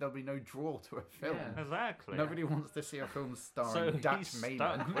there'll be no draw to a film. Yeah. Exactly. Nobody wants to see a film so starring Dax he's Mayman.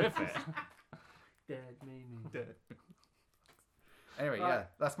 stuck with it. Dead Mimi. Anyway, Right. yeah,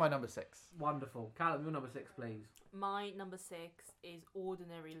 that's my number 6. Wonderful. Callum, your number 6, please. My number 6 is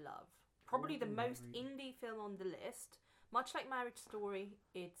Ordinary Love. Probably the most Ordinary. indie film on the list. Much like Marriage Story,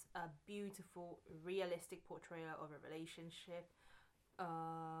 it's a beautiful, realistic portrayal of a relationship.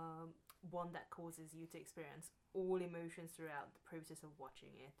 One that causes you to experience all emotions throughout the process of watching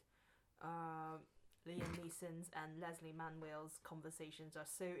it. Liam Neeson's and Leslie Manville's conversations are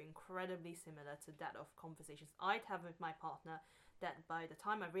so incredibly similar to that of conversations I'd have with my partner that by the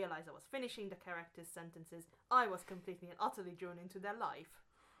time I realised I was finishing the characters' sentences, I was completely and utterly drawn into their life,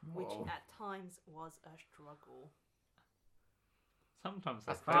 which Whoa. at times was a struggle. Sometimes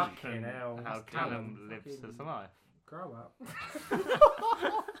I Fucking question hell. how That's Callum Callum. lives his Fucking- life. Grow up. You're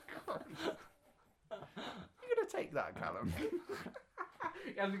going to take that, Callum.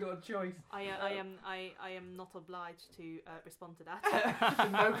 He hasn't got a choice. I am not obliged to respond to that.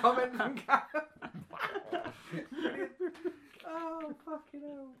 No comment from Callum. Brilliant. Oh, fucking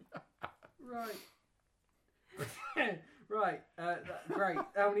hell. Right. Right. Great.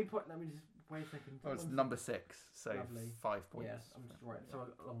 How many points? Let me just wait a second. Oh, it's number 6, so Lovely. 5 points. Yeah, I'm just writing. So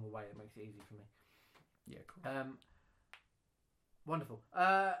along the way, it makes it easy for me. Yeah, cool. Wonderful.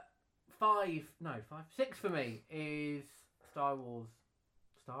 6 for me is Star Wars.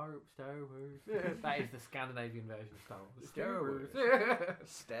 Star Wars. That is the Scandinavian version of Star Wars. Star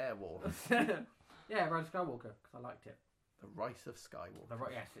Stair Wars. Yeah, Rise of Skywalker, because I liked it. The Rise of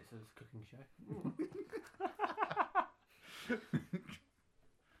Skywalker. Yes, it's a cooking show.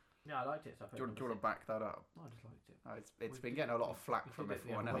 Yeah, I liked it. So I Do you want to back that up? I just liked it. It's been getting a lot of flack from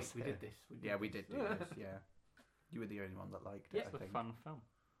everyone else. We here. did this. Yeah, we did do this. Yeah, you were the only one that liked it. Yeah. I It's a think. fun film.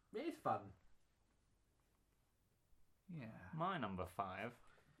 It is fun. Yeah. My number 5.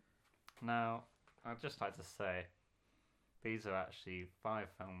 Now, I'd just like to say, these are actually 5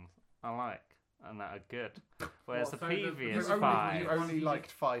 films I like and that are good. Whereas What, the so the previous only- 5, You only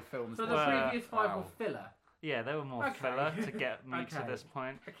liked 5 films. So the Well, previous 5 wow. were filler. yeah, they were more Okay. filler to get me to Okay. this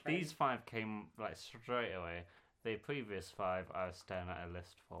point. Okay. These 5 came like straight away. The previous 5, I was staring at a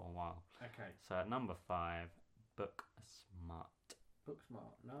list for a while. Okay. So at number 5, Book Smart.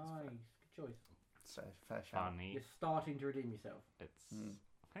 Booksmart. Nice. Good choice. So fair shout. Funny. You're starting to redeem yourself. It's Mm.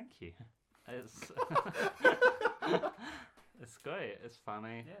 thank you. It's it's great. It's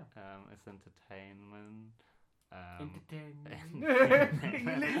funny. Yeah. It's entertainment.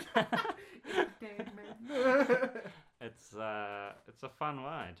 Entertainment. It's a fun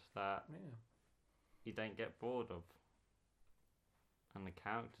ride that Yeah. you don't get bored of, and the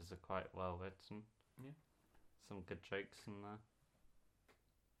characters are quite well written. Yeah. Some good jokes in there.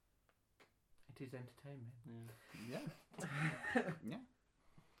 It is entertainment. Yeah. Yeah. Yeah.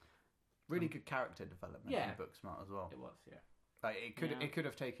 Really good character development Yeah. in Booksmart as well. It was, yeah. Like Yeah. it could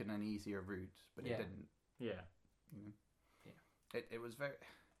have taken an easier route, but Yeah. it didn't. Yeah. You know? Yeah. It was very.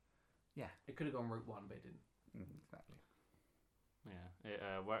 It could have gone route 1, but it didn't. Exactly. Yeah.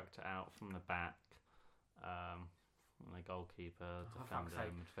 It worked out from the back. From the goalkeeper, Oh, defender, fuck's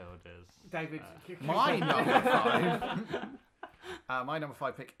sake. midfielders. David. My number 5. My number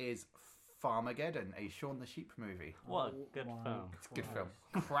 5 pick is Farmageddon, a Shaun the Sheep movie. What a good my film. It's a good film.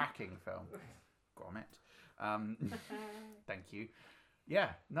 Christ. Cracking film. Grommet. Thank you.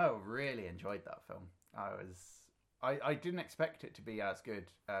 Yeah, no, really enjoyed that film. I didn't expect it to be as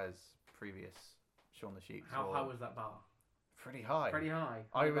good as previous Shaun the Sheep. How high was that bar? Pretty high. Pretty high.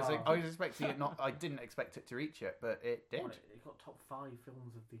 I High was bar. I was expecting it not. I didn't expect it to reach it, but it did. What, it got top 5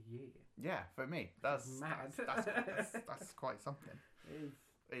 films of the year. Yeah, for me, that's mad. that's quite something. It is.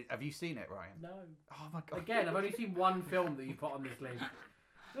 Have you seen it, Ryan? No. Oh my god! Again, I've only seen one film that you put on this list.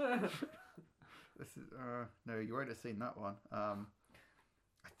 This is no, you won't have seen that one. I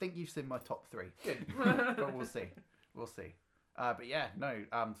think you've seen my top 3. Good. But we'll see. We'll see. But yeah, no,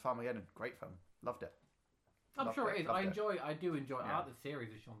 Farmageddon, great film. Loved it. I'm Loved sure it, it is. loved I do enjoy it. Yeah. I like the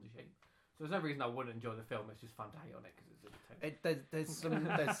series of Shaun the Sheep. So there's no reason I wouldn't enjoy the film. It's just fun to hate on it because it's entertaining.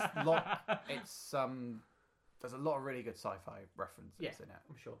 There's a lot of really good sci-fi references Yeah. in it.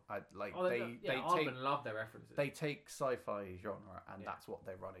 I'm sure. They Aardman love their references. take sci-fi genre and Yeah. that's what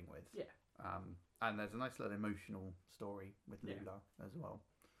they're running with. Yeah. And there's a nice little emotional story with Yeah. Lula as well.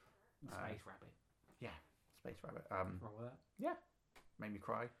 Space Rabbit. Space Rabbit. What's wrong with that? Made me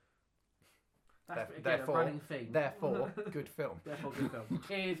cry. That's again therefore- a running theme. Therefore, good film. Therefore, good film.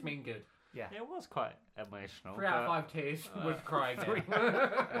 Tears mean good. It was quite emotional. 3 out of but, 5 tears would cry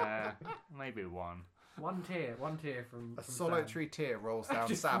again. maybe 1. One tear from A from solitary tear rolls down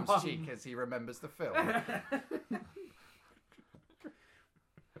Just Sam's one. cheek as he remembers the film.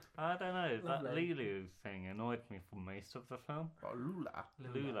 I don't know. That Lovely. Lulu thing annoyed me for most of the film. Oh, Lula.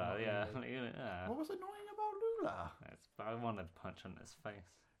 Sam. Lula, yeah. Lula. Lula, yeah. What was annoying about Lula? I wanted to punch on his face.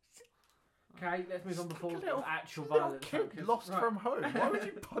 Okay, let's move on before Little- actual Little violence. kid focus. lost Right. from home. Why would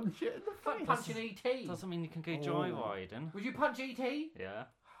you punch it in the Like face? punching E.T. Doesn't mean you can go Oh. joyriding. Would you punch E.T.? Yeah.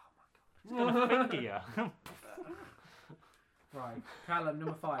 He's gonna finger you. Right, Callum,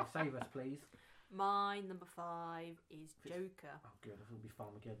 number 5. Save us, please. My number 5 is Joker. Oh, good. I thought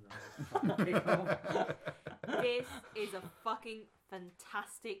it'd be Farmageddon. This is a fucking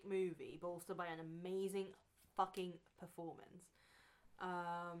fantastic movie, bolstered by an amazing fucking performance.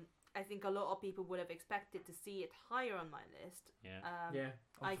 I think a lot of people would have expected to see it higher on my list. Yeah. Yeah,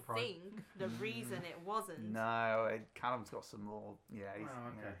 I'm I surprised. think the reason it wasn't. No, Callum's got some more. Yeah, he's, Oh,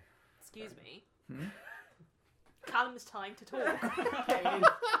 okay. Excuse me. Hmm? Callum's time to talk.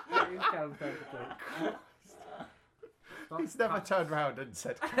 It is Callum's turn to talk. Stop He's never cut. turned round and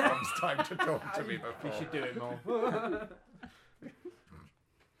said, Callum's time to talk to me He before. should do it more.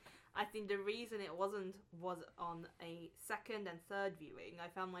 I think the reason it wasn't was on a second and third viewing. I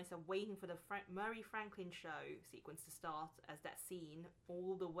found myself waiting for the Murray Franklin show sequence to start, as that scene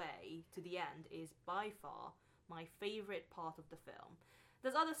all the way to the end is by far my favourite part of the film.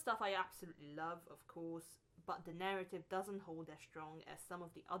 There's other stuff I absolutely love, of course, but the narrative doesn't hold as strong as some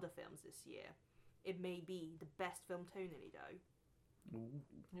of the other films this year. It may be the best film tonally, though.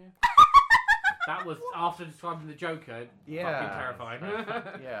 That was after describing the Joker. Yeah. Fucking terrifying.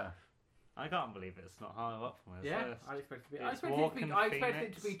 Yeah. I can't believe it's not higher up from his Yeah, list. I expect it to be. It's Walking I expect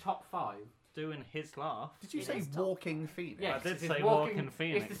it to be Phoenix. top 5. doing his laugh. Did you It say is Top Walking Phoenix? Yeah, I did it's say Walking Walking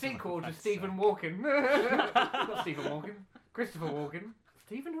Phoenix. It's the sequel in my to defense, Stephen so- Walken. Not Stephen Walken. Christopher Walken.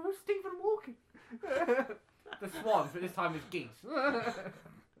 Stephen? Who's Stephen Walken? The Swans, but this time it's geese.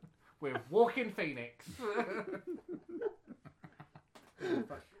 We're Walking Phoenix.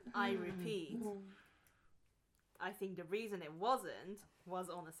 I repeat, I think the reason it wasn't was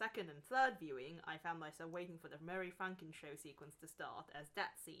on a second and third viewing, I found myself waiting for the Murray Franken show sequence to start, as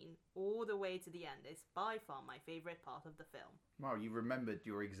that scene, all the way to the end, is by far my favourite part of the film. Wow, you remembered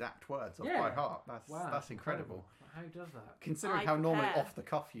your exact words off Yeah. by heart. That's Wow, that's incredible. How does that? Considering I how normally prepare. off the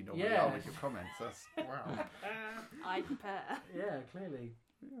cuff you normally Yeah. are with your comments, that's wow. I prepare. Yeah, clearly.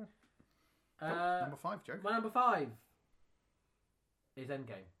 Yeah. Number 5, Joe. My number 5 is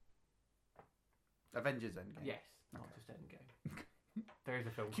Endgame. Avengers Endgame. Yes, not Okay. just Endgame. There is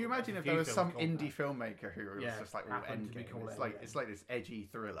a film. Can you called- imagine there's if a there few was some films called indie filmmaker who was Yeah, just like, "Oh, happened to be Endgame." called It's like this edgy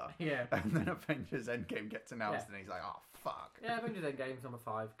thriller, that. Yeah. and then Avengers Endgame gets announced, Yeah. and he's like, "Oh fuck." Yeah, Avengers Endgame's number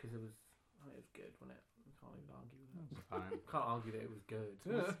 5 because it was good, wasn't it? I can't even argue with It's fine. that. Can't argue that it was good.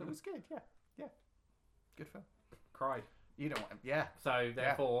 It was good. Yeah. Good film. Cried. You don't want. Yeah. So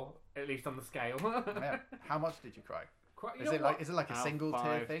therefore, at least on the scale. Yeah. How much did you cry? You Is know it what? like a Out single tier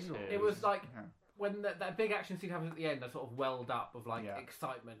 5 thing? Or? tiers. It was like Yeah. when that big action scene happens at the end, I sort of welled up of like Yeah.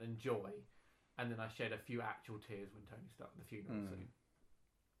 excitement and joy, and then I shed a few actual tears when Tony started the funeral Mm. scene.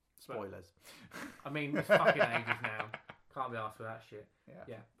 Spoilers. I mean, it's fucking ages now. Can't be asked for that shit. Yeah.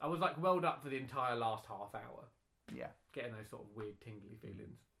 Yeah, I was like welled up for the entire last half hour, Yeah. getting those sort of weird tingly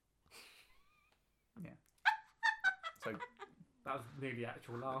feelings. So That was nearly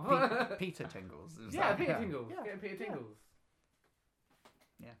actual laugh. Peter Tingles. Is Yeah, that- Peter Tingles. Yeah. Getting Peter Tingles.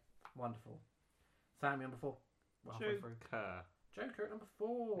 Yeah. Wonderful. Sam, number 4. We're halfway through. Joker. Joker at number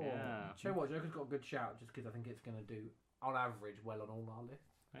 4. Yeah. You know what? Joker's got a good shout just because I think it's going to do, on average, well on all our lists.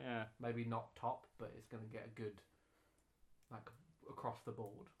 Yeah. Maybe not top, but it's going to get a good, like, across the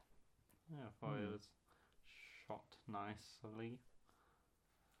board. Yeah, I thought it was shot nicely.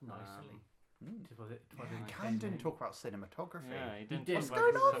 Nicely. Mm. Was it? Callum didn't talk about cinematography. Yeah, he didn't didn't. talk What's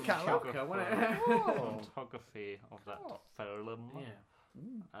about going on, Callum? Shocker, wasn't Oh. cinematography of that Oh. film. Yeah.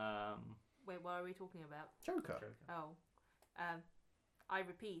 Mm. Wait, what are we talking about? Joker. Joker. Oh. I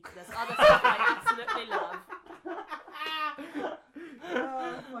repeat, there's other stuff I absolutely love.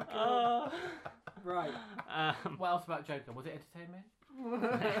 Right. Um, What else about Joker? Was it entertainment?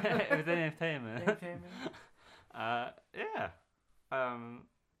 it was entertainment. Entertainment. Yeah.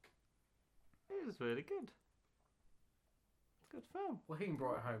 It was really good. Good film. Well, he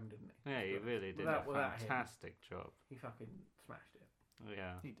brought it home, didn't he? Yeah, he really did Without a him. fantastic job. He fucking smashed it.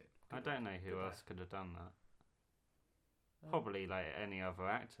 Yeah. He did. I don't know who Good else could have done that. Probably like any other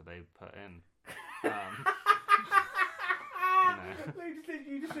actor they put in.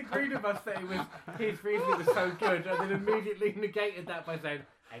 You just agreed with us that it was his reasoning was so good, and then immediately negated that by saying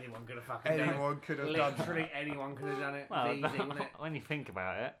anyone could have fucking done Anyone could it. have done Literally that. anyone could have done it. Well, It was easy, wasn't it? when you think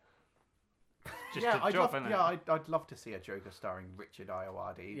about it, just Yeah, a I'd job, love, innit? yeah, I'd love to see a Joker starring Richard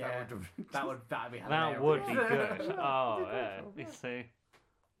Ayoade. Yeah. That'd be hilarious. That would be good. That'd Oh, be yeah. good, You yeah. see.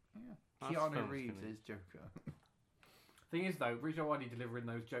 That's Keanu film's Reeves gonna- is Joker. Thing is, though, Richard Ayoade delivering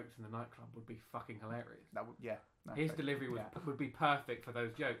those jokes in the nightclub would be fucking hilarious. That would, yeah. no, His okay. delivery Yeah. would be perfect for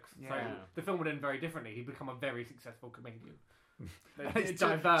those jokes. So Yeah. the film would end very differently. He'd become a very successful comedian. It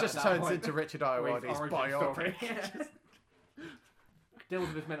just turns into Richard Ayoade's biopic. Deals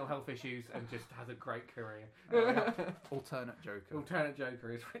with his mental health issues and just has a great career. Alternate Joker. Alternate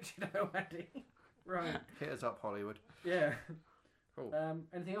Joker is Richard Ayoade. Right. Hit us up, Hollywood. Yeah. Cool.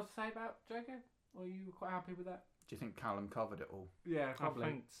 Anything else to say about Joker? Or are you quite happy with that? Do you think Callum covered it all? Yeah, I probably.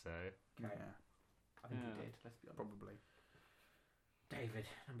 think so. Okay. Yeah, I think Yeah. he did. Let's be honest. probably. David,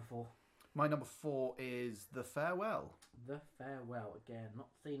 number 4. My number 4 is The Farewell. The Farewell. Again, not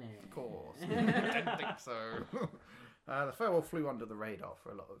seen it. Of course. I didn't think so. The Farewell flew under the radar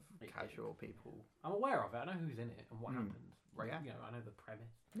for a lot of It did. casual people. I'm aware of it. I know who's in it and what Mm. happens. Right? Yeah. You know, I know the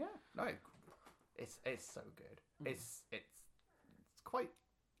premise. Yeah, no, it's so good. Mm. It's quite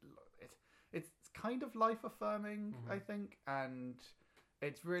it's kind of life affirming, Mhm. I think, and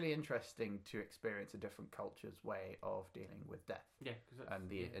it's really interesting to experience a different culture's way of dealing with death Yeah, because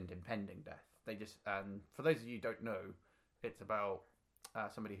and impending death. They just for those of you who don't know, it's about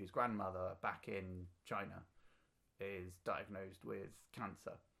somebody whose grandmother back in China is diagnosed with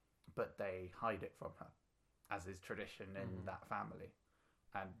cancer, but they hide it from her, as is tradition in Mhm. that family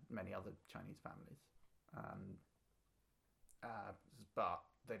and many other Chinese families. But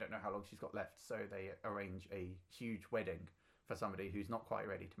they don't know how long she's got left, so they arrange a huge wedding for somebody who's not quite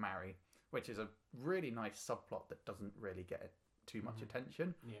ready to marry, which is a really nice subplot that doesn't really get too much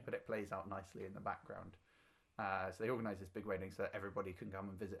attention, Yeah. but it plays out nicely in the background. So they organise this big wedding so that everybody can come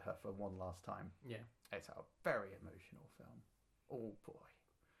and visit her for one last time. Yeah. It's a very emotional film. Oh boy,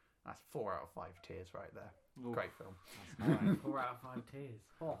 that's 4 out of 5 tears right there. Oof, Great film. that's nice. 4 out of 5 tears.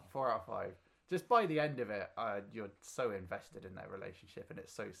 Oh. 4 out of 5. Just by the end of it, you're so invested in their relationship, and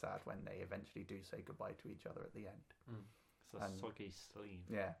it's so sad when they eventually do say goodbye to each other at the end. It's a And- soggy sleeve.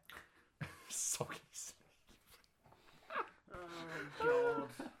 Yeah. Soggy. Oh,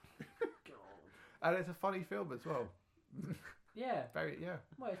 God. And it's a funny film as well. Yeah. Yeah.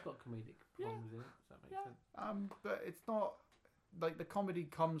 Well, it's got comedic problems in it, so that makes sense. But it's not like the comedy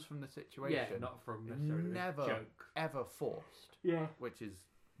comes from the situation. Yeah, not from necessarily the Never joke. ever forced, Yeah. which is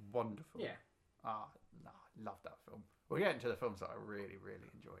wonderful. Yeah. I love that film. We'll get into the films that I really, really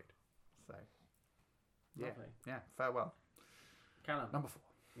enjoyed. So, yeah, Lovely. yeah. Farewell. Callum, Number 4.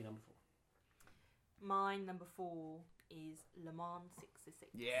 your number 4. Mine number 4 is Le Mans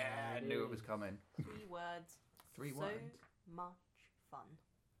 66. Yeah, I it knew it was is. coming. 3 words. 3 so words. much fun.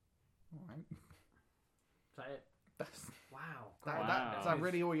 All right. Is that it? That's, Wow. is that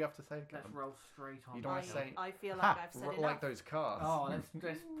really all you have to say? Let's Callum? roll straight on. You don't wanna down. say- I feel like Ha! I've said Like enough. those cars. Oh, let's put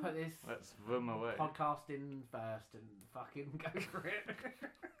this Let's vroom away. podcast in first and fucking go for it.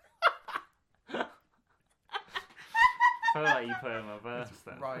 I feel like you put him reverse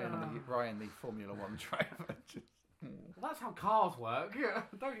then. Ryan, the Formula One driver. Just, Well, that's how cars work. You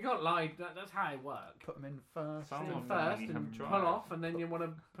can't lie. That's how it works. put them in first. Some Put it of in them first you and have to pull drive. off, and then you want to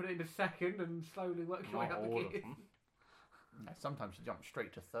put it into second and slowly work your way Not up the all of gears. them. Yeah, sometimes you jump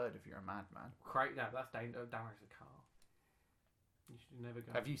straight to third if you're a madman. Great, no, that's damage the car. You should never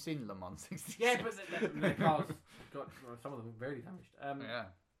go. Have you seen Le Mans 66? Yeah, but the cars got some of them really damaged. Yeah.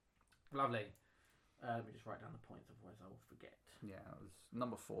 Lovely. Let me just write down the points, otherwise I will forget. Yeah, it was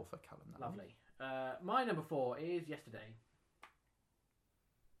number 4 for Callum. that one. Lovely. My number 4 is Yesterday.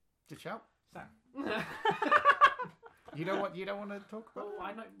 Good shout. Sam. You don't want to talk about Well,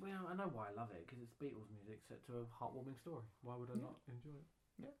 it? I know why I love it, because it's Beatles music set to a heartwarming story. Why would I not enjoy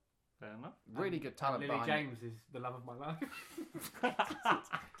it? Fair enough. Really good talent Lily behind James is the love of my life.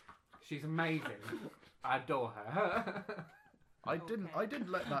 She's amazing. I adore her. I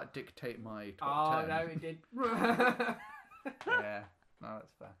didn't let that dictate my Oh top 10. no, it did. Yeah, no,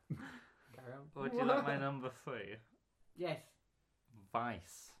 that's fair. Carry on. Would you like my number 3? Yes.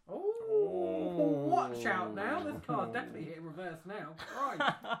 Vice. Oh, watch out now! This car's definitely hitting reverse now.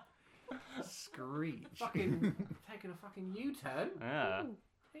 Right, Screech. fucking taking a fucking U-turn. Yeah. Ooh,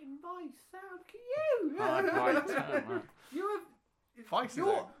 hitting Vice. Sound you. Hard right turn, right. Vice is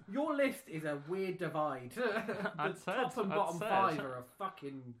Your list is a weird divide. The I'd said, top and I'd bottom said. 5 are a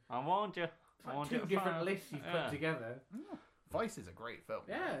fucking I warned you. I warned you two at different first. lists you've Yeah. put together. Vice is a great film.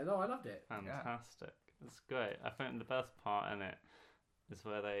 Yeah, no, I loved it. Fantastic. It's great. I think the best part in it is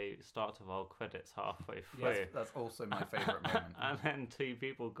where they start to roll credits halfway through. Yes, that's also my favourite moment. And then 2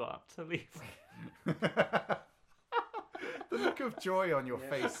 people got up to leave. The look of joy on your Yeah.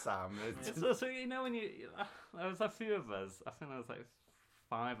 face, Sam. It's It's also, you know, when there was a few of us, I think there was like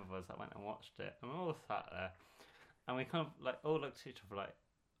 5 of us that went and watched it, and we all sat there, and we kind of like all looked at each other like,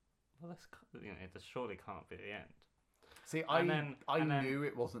 well, this surely can't be the end. See, And I then- knew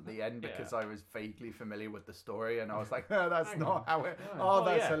it wasn't the end because Yeah. I was vaguely familiar with the story, and I was like, "Oh, that's Hang not on. how it." Yeah. Oh, Oh,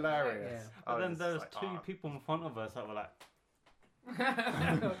 that's yeah. hilarious. Yeah. I But then was there was like, 2 "Ah." people in front of us that were like,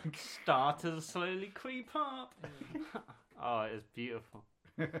 start to slowly creep up. Oh, it's beautiful.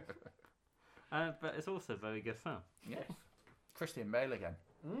 But it's also a very good film. Yeah. Christian Bale again.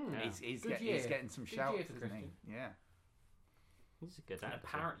 Mm. Yeah. He's Good getting year. some Good shouts, year for isn't he? Christian. Yeah. He's a good And actor.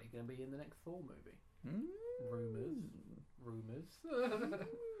 apparently going to be in the next Thor movie. Mm. Rumours. Who knows?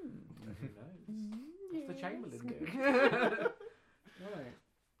 What's the Chamberlain doing? Right.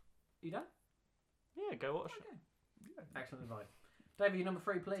 You done? Yeah, go watch it. Excellent advice. David, your number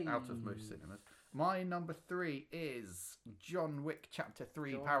 3, please. Out of most cinemas. My number 3 is John Wick Chapter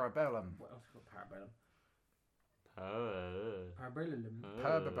 3 John- Parabellum. What else is called Parabellum? Oh. Parabellum.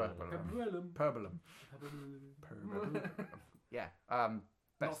 Parabellum. Parabellum. Parabellum. Yeah. Not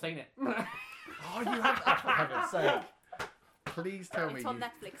Best. seen it. Oh, you have, for heaven's sake. Please tell me It's on you.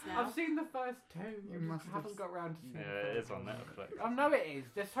 Netflix now. I've seen the first 2. You I must just have haven't got around to seeing Yeah, the it third is on one. Netflix. I know it is.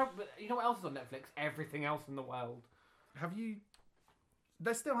 There's so, but you know what else is on Netflix? Everything else in the world. Have you?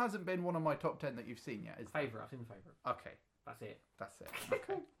 There still hasn't been one of my top 10 that you've seen yet. Is there? Favourite. I've seen the favourite. Okay, That's it. that's it.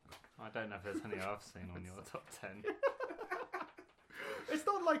 Okay. I don't know if there's any I've seen on your top 10. It's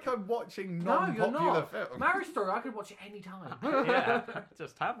not like I'm watching No, you're non-popular not. films. Marriage Story. I could watch it any time. Yeah,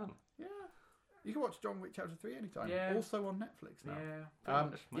 just haven't. Yeah. You can watch John Wick Chapter 3 anytime. Yeah. Also on Netflix now. Yeah.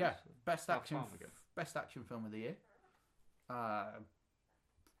 Yeah, best Not action, long ago. best action film of the year.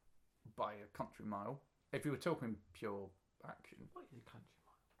 By a country mile. If you were talking pure action. What is a country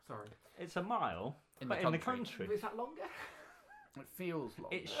mile? Sorry. It's a mile, In but the in the country. country. Is that longer? It feels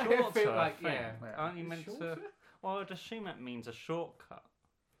long. It's I shorter, feel like, I think. yeah. Aren't you It's meant shorter? to... Well, I'd assume it means a shortcut.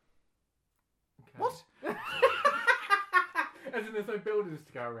 Okay. What? As in there's no buildings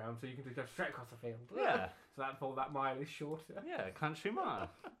to go around, so you can just go straight across the field. Yeah. So that mile is shorter. Yeah, country mile.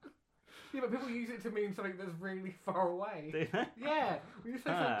 Yeah, but people use it to mean something that's really far away. Do they? Yeah, when you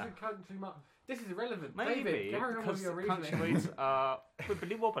say Ah. something's a country mile, this is irrelevant. Maybe, David, carry on because with your country reasoning. roads are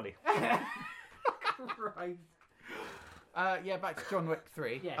wibbly wobbly. Right. Yeah, back to John Wick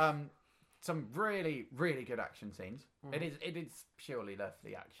 3. Yes. Some really, really good action scenes. Mhm. It is purely there for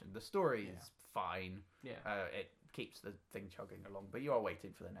the action. The story Yeah. is fine. Yeah. It keeps the thing chugging along, but you are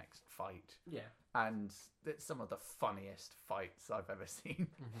waiting for the next fight. Yeah. And it's some of the funniest fights I've ever seen.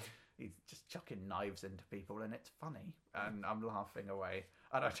 Mhm. He's just chucking knives into people, and it's funny, and I'm laughing away.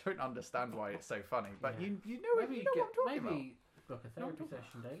 And I don't understand why it's so funny, but Yeah. you know what Maybe I'm talking about. maybe book a therapy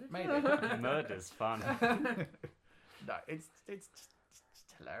session, David. Maybe. Murder's fun. No, it's just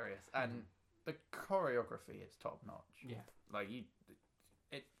hilarious, and the choreography is top notch. Yeah. Like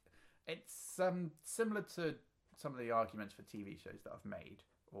it's similar to some of the arguments for TV shows that I've made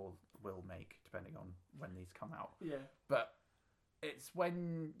or will make, depending on when these come out. Yeah. But it's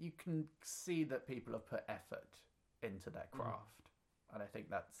when you can see that people have put effort into their craft, and I think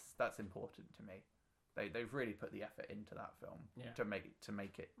that's important to me. They've really put the effort into that film Yeah. to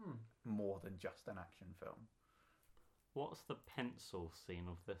make it Hmm. more than just an action film. What's the pencil scene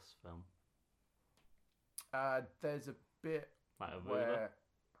of this film? There's a bit Like a ruler? where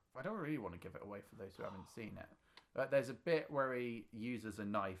I don't really want to give it away for those who haven't seen it. But there's a bit where he uses a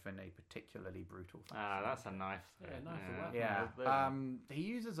knife in a particularly brutal fashion. Ah, that's a knife. Yeah, thing. knife to work Yeah. with. He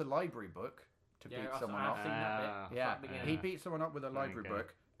uses a library book to Yeah, beat I've someone I've up. seen that bit. Ah. It's Yeah, like the beginning. he beats someone up with a There you library go.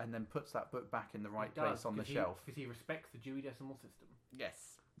 book and then puts that book back in the right He place does, on the 'cause shelf. because he respects the Dewey Decimal System.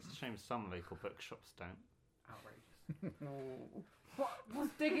 Yes. It's a shame some local bookshops don't. Outrageous.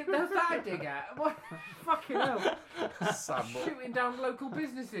 What's digging? There's that a dig at? What? Fucking hell! Sam, Shooting down local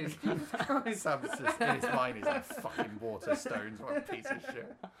businesses. Jesus Christ! Sam's just, in his mind is like fucking Waterstones. What a piece of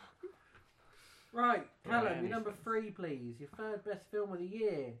shit. Right, Callum, Yeah, your number 3, please. Your third best film of the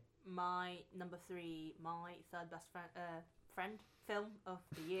year. My number 3, my third best friend film of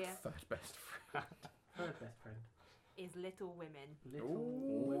the year Third best friend. Third best friend. is Little Women. Little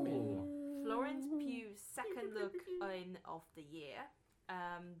Ooh. Women. Florence Pugh's second look in of the year.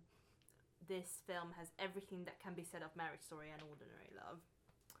 This film has everything that can be said of Marriage Story and Ordinary Love.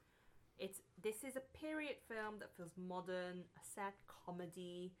 This is a period film that feels modern, a sad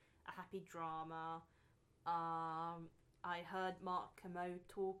comedy, a happy drama. I heard Mark Kermode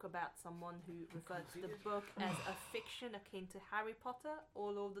talk about someone who referred to the book as a fiction akin to Harry Potter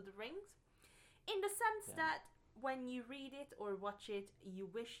or Lord of the Rings, in the sense Yeah. that when you read it or watch it, you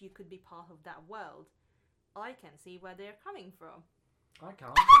wish you could be part of that world. I can see where they're coming from. I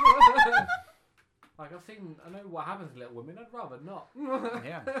can't. Like, I know what happens to Little Women. I'd rather not.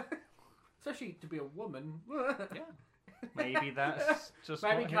 Yeah. Especially to be a woman. Yeah. Maybe that's just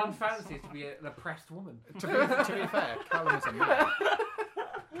Maybe what Callum he wants. fancies to be an oppressed woman. to be fair, Callum's a man.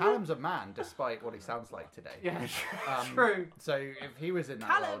 Callum's a man, despite what he sounds like today. Yeah, True. So if he was in that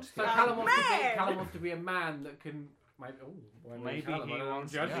Callum. world, So Yeah. Callum wants to be a man that can. Maybe Maybe he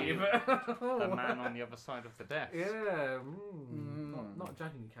wants judge to you, be but The man on the other side of the desk. yeah, Mm. Not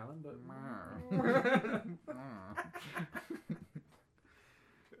judging you, Callum, but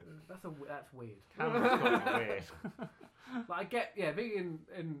that's weird. Callum's got weird. Like, I get, being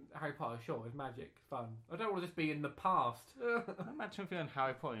in Harry Potter, sure, is magic, fun. I don't want to just be in the past. Imagine if you're in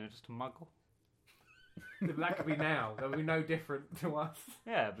Harry Potter and you're just a muggle. That could be now. That would be no different to us.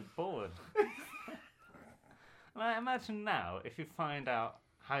 Yeah, it'd be bored. Like, imagine now if you find out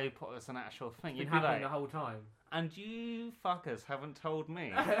Harry Potter's an actual thing. It's You'd been be happening like, the whole time. and you fuckers haven't told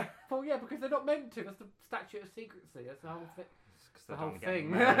me. Well, yeah, because they're not meant to. That's the statute of secrecy. That's the whole thing. Because The they whole don't thing.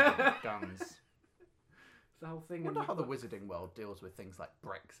 get murdered with guns. It's the whole thing. I in wonder how the book. wizarding world deals with things like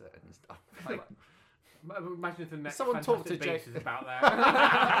Brexit and stuff. Like, Imagine if the next Someone talk Fantastic to Jake- Beasts is about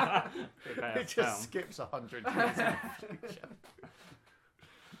that. it just skips 100 years in the future.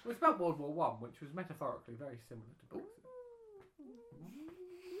 Well, it's about World War One, which was metaphorically very similar to Brexit.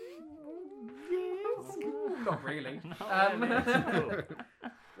 Not really. Not really.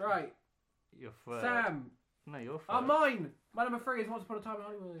 Right, You're third. Sam. No, you're third. Oh, mine. My number 3 is Once Upon a Time in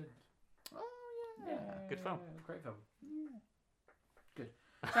Hollywood. Oh, yeah. Good film. Great film. Good.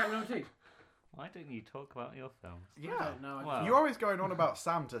 Sam, number 2. Why don't you talk about your films? I Yeah. don't know. Well- You're always going on about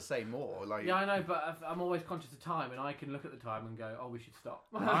Sam to say more. Like, Yeah, I know, but I'm always conscious of time, and I can look at the time and go, "Oh, we should stop."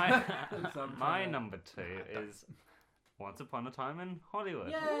 My, So I'm my trying to- number 2 is Once Upon a Time in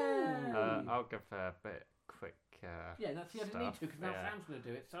Hollywood. Yay! I'll give a bit quick. Yeah, that's I didn't need stuff, to because now yeah. Sam's going to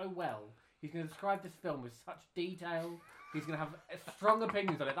do it so well. He's going to describe this film with such detail. He's going to have strong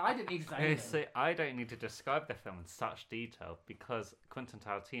opinions on it. I didn't need to say You anything. see, I don't need to describe the film in such detail because Quentin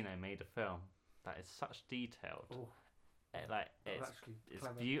Tarantino made a film that is such detailed. Oh, It's actually it's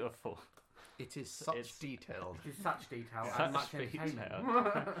clever. beautiful. it is such It's- detailed. It is such detail Such and much detail.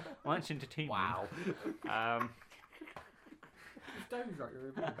 entertainment. Much entertainment. Wow. Stones right,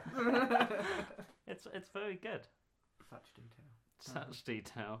 you're It's very good. Such detail. Such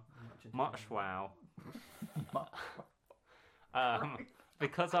detail. Much Much wow.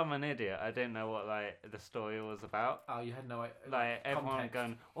 Because I'm an idiot, I didn't know what the story was about. Oh, you had no idea. Like everyone context.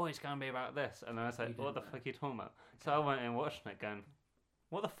 going, "Oh, it's gonna be about this," and I was You like, "What the didn't fuck are you talking about?" So I went and watched it, going,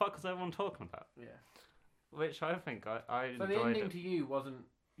 "What the fuck was everyone talking about?" Yeah. Which I think I So the enjoyed ending it. to you wasn't.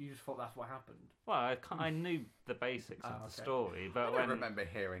 You just thought that's what happened. Well, I knew the basics of Oh, the okay. story, I but don't when remember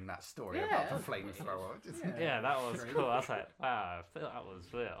hearing that story Yeah, about the that's pretty flamethrower. Just- Yeah. yeah, that was True. cool. I was like, wow, if that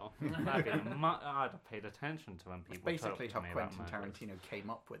was real, I'd have paid attention to when It's people basically talked how to me Quentin about murderers. Tarantino came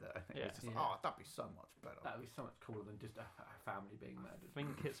up with it. I think Yeah. it's just, Yeah. oh, that'd be so much better. That would be so much cooler than just a family being murdered. I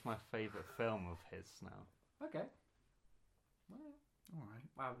think it's my favourite film of his now. Okay. Well, All right.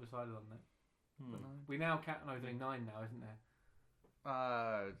 I haven't decided on that. Hmm. We now count. No, there's only 9 now, isn't there?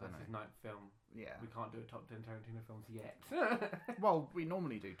 I That's don't his know. 9th film. Yeah. We can't do a top 10 Tarantino films yet. Well, we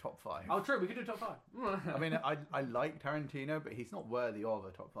normally do top 5. Oh, true. We could do top 5. I mean, I like Tarantino, but he's not worthy of a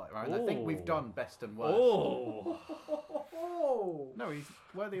top 5. Right? And I think we've Ooh. done best and worst. Oh! No, he's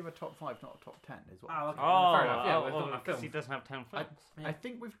worthy of a top 5, not a top 10, is what. Oh, okay. Oh, Fair enough. Yeah, we've done enough because he films. doesn't have 10 films. I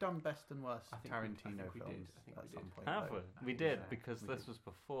think we've done best and worst I think Tarantino we did. films I think at we some did. point. Have though. we? We did, Yeah, because we this did. was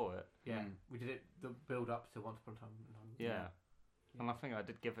before it. Yeah, Mm. we did it. The build up to Once Upon a Time. in Hollywood. Yeah. And I think I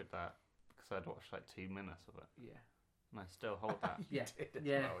did give it that because I'd watched like 2 minutes of it. Yeah. And I still hold that. You Yeah. did as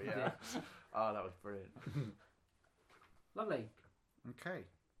Yeah, well, you yeah. Oh, that was brilliant. Lovely. Okay.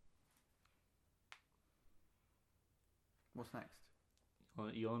 What's next?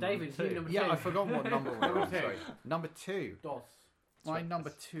 Well, you're David, number you two. number Yeah, two. I forgot what number we're Number on. two. Sorry. Number 2. DOS. My Right. number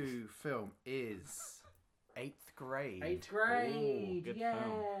 2 film is 8th Grade. 8th grade. good Yay.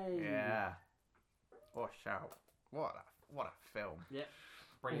 film. Yeah. What a shout. What a film.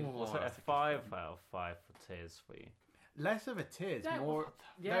 Brilliant. Ooh. Was it a 5 out of 5 for tears for you? Less of a tears, Yeah, it more.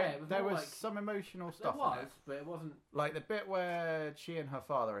 Yeah, there, it was there more was like, some emotional there stuff in was, it. but it wasn't. Like the bit where she and her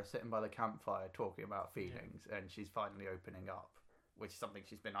father are sitting by the campfire talking about feelings, and she's finally opening up, which is something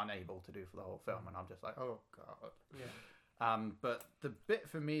she's been unable to do for the whole film, and I'm just like, oh god. Yeah. But the bit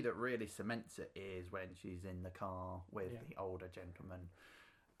for me that really cements it is when she's in the car with Yeah. the older gentleman,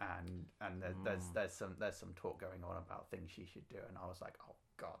 and there's some talk going on about things she should do, and I was like, oh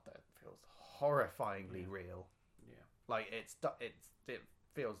god, that feels horrifyingly real. Yeah. Like it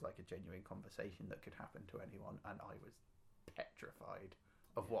feels like a genuine conversation that could happen to anyone, and I was petrified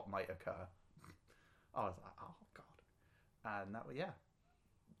of what might occur. I was like, oh god, and that was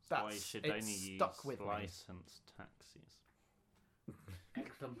That's why you should it only stuck use with me. licensed taxis.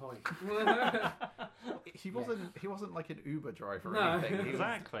 Excellent point. He wasn't like an Uber driver or No. anything.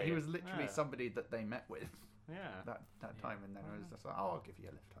 Exactly, He was literally yeah. somebody that they met with Yeah. that Yeah. time, and then it was just like, oh, I'll give you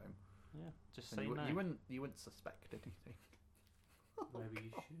a lift home. Yeah. Just And say you, no. you wouldn't suspect anything. Maybe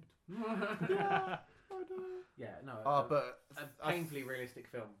you should. Yeah, Yeah, no. but a painfully realistic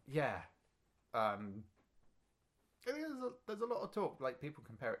film. yeah, I think there's a lot of talk. Like people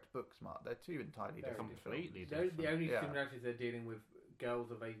compare it to Booksmart. They're two entirely Very different completely films. The only Yeah. similarities they're dealing with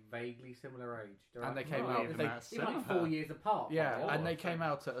girls of a vaguely similar age. They're And like- they came oh, out- Even they- like 4 years apart. Yeah, like, and oh, they came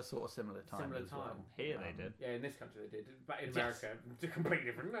out at a sort of similar time. Similar as well. time. Here they did. Yeah, in this country they did. But in Yes. America, it's completely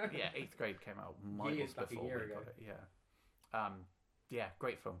different. Yeah, 8th Grade came out miles Years, like a before year we ago. got it. Yeah, yeah,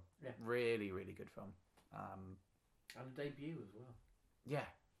 great film. Yeah. Really, really good film. And a debut as well. Yeah,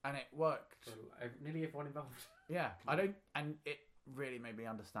 and it worked. For nearly everyone involved. Yeah, I don't, and it really made me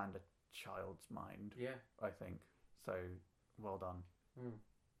understand a child's mind. Yeah. I think so. Well done, Mm.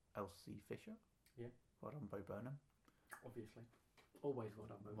 Elsie Fisher. Yeah. Well done, Bo Burnham. Obviously. Always well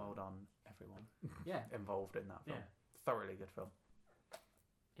done. Bo Well Burnham. done, everyone Yeah, involved in that film. Yeah. Thoroughly good film.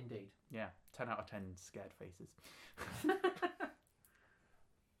 indeed. Yeah, 10 out of 10 scared faces. It's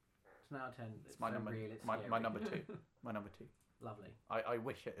an out of 10. It's my so number. real, it's My scary. number 2. My number 2. Lovely. I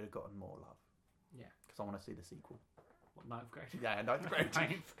wish it had gotten more love. Yeah. Because I want to see the sequel. What, 9th grade? Yeah, 9th Grade.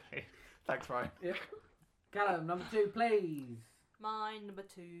 Ninth grade. Thanks, Ryan. Yep. Callum, number 2, please. My number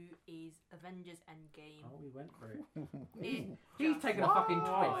 2 is Avengers Endgame. Oh, we went through it. It He's just- taken a fucking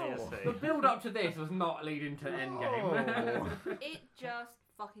Oh, twist. I The see. build up to this was not leading to Endgame. It just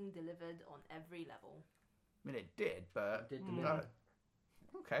fucking delivered on every level. I mean, it did, but Did Mm. deliver.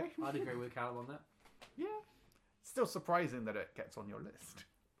 okay. I'd agree with Callum on that. Yeah. Still surprising that it gets on your list.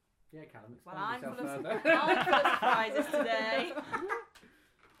 Yeah, Callum, Well, explain I'm yourself full of, further. I'm full of surprises today.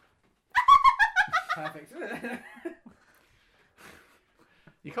 Perfect.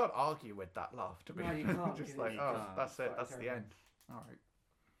 You can't argue with that laugh, to be No, you can't, just you like, can't. oh, that's it, Quite that's the terrible. end. All right.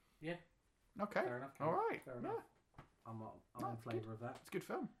 Yeah. Okay. Fair enough. All Callum. right. Fair Yeah. enough. I'm No, in it's flavour of that. It's a good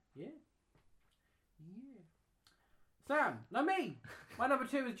film. Yeah. Yeah. Sam, no me. My number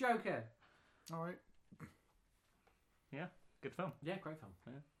 2 is Joker. All right. Good film. Yeah, great film.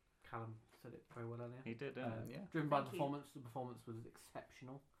 Yeah. Callum said it very well earlier. He did, Uh, didn't he? Yeah. Driven by the Thank you. performance. The performance was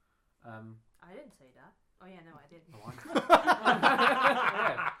exceptional. I didn't say that. Oh yeah, no, I did. Oh, yeah.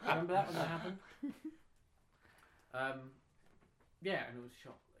 Remember that when that happened? Yeah, and it was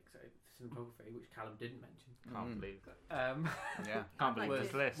shot like so. Cinematography, which Callum didn't mention, Can't believe that. Yeah. Can't Like believe was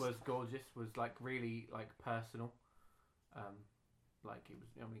this list. was gorgeous. Was like really like personal. Like it was.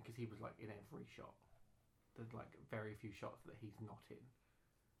 I mean, because he was like in every shot. There's like very few shots that he's not in.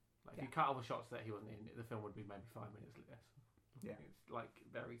 Like if you cut all the shots that he wasn't in, the film would be maybe 5 minutes less. Yeah. It's like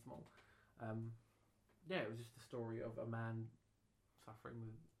very small. Yeah, it was just the story of a man suffering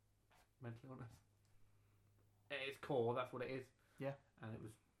with mental illness. At its core, that's what it is. Yeah. And it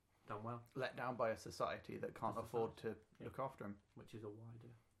was done well, Let down by a society that can't A afford to Yeah. look after him. which is a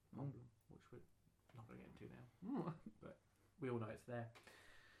wider problem, which we're not going to get into now. But we all know it's there.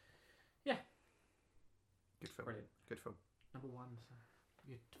 Good film. Brilliant. Good film. Number 1, so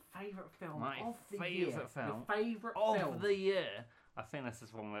your favourite film My of the favourite year. film Your favourite Of film. the year. I think this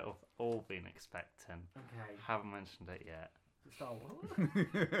is one we've all been expecting. Okay. Haven't mentioned it yet. Star Wars.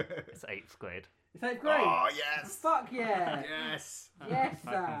 It's 8th grade. Is that great? Oh, yes. Fuck yeah. Yes. Yes,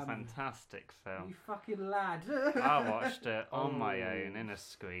 Fucking Sam. fantastic You film. fucking lad. I watched it on my Oh. own in a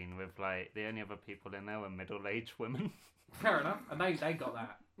screen with like the only other people in there were middle-aged women. Fair enough. And they got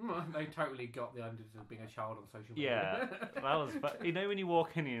that. They totally got the ideas of being a child on social media. Yeah, that was. But you know when you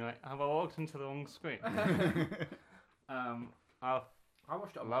walk in, you're like, "Have I walked into the wrong screen?" I I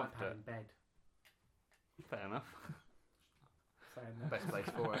watched it on Loved my iPad it. in bed. fair enough. Saying that. Best place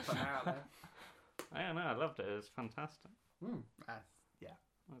for it. Put that out there. I don't know. I loved it. It was fantastic. Yeah.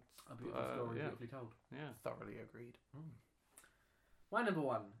 It's, A beautiful story, yeah, beautifully told. yeah. Thoroughly agreed. My number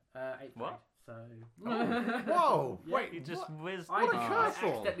 1, 8th grade. What? So. Whoa. Yeah, Wait. You just whizzed I, What a past.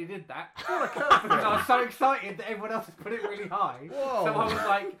 curveball. accidentally did that. What a curveball. Because I was so excited that everyone else had put it really high. Whoa. So I was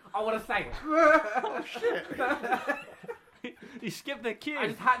like, I want to say it. Oh, shit. You skipped the cue. I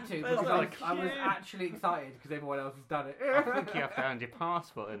just had to There's because no I was cue. actually excited because everyone else has done it. I think you have to hand your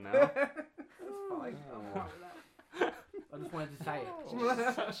passport in now. That's fine. I'm fine with that. I just wanted to say it.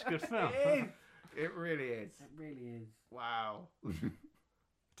 It's such a good film. It is. It really is. It really is. Wow.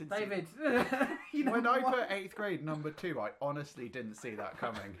 Didn't see- David, you know when I what? put 8th grade number 2, I honestly didn't see that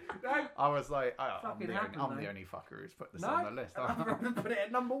coming. No, I was like, I'm Fucking the happened, only though. fucker who's put this no, on the list. I'd rather put it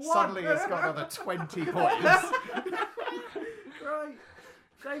at number 1. Suddenly it's got another 20 points. Right.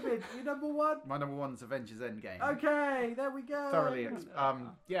 David, you number 1? My number 1's Avengers Endgame. Okay, there we go. Thoroughly.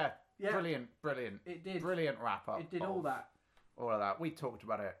 Yeah, Yeah, brilliant. it did. Brilliant wrap up. It did all of that. All of that. We talked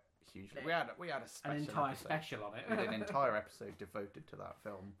about it hugely. We had a special An entire episode. special on it. We did an entire episode devoted to that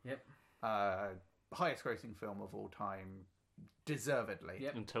film. Yep. Highest grossing film of all time, deservedly.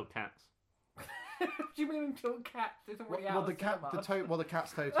 Yep. Until Cats. What do you mean until Cats isn't really out Well, of the cinemas?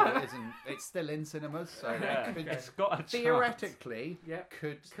 Cat's total isn't. It's still in cinemas, so Yeah, it could, it's got a chance. theoretically Yep.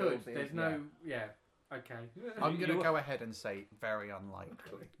 could still Could. be. There's no. Yeah. Okay. I'm gonna You- go ahead and say very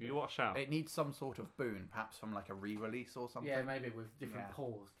unlikely. You watch out. It needs some sort of boon, perhaps from like a re-release or something. Yeah, maybe with different Yeah.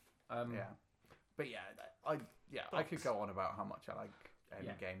 pause. Yeah. But yeah, I could go on about how much I like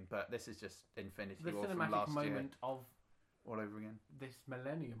Endgame, but this is just Infinity The War from cinematic last year moment of all over again. this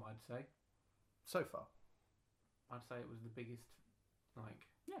millennium, I'd say. So far, I'd say it was the biggest, like,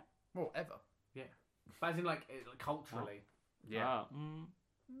 well, ever. but as in like culturally. Ah, Yeah.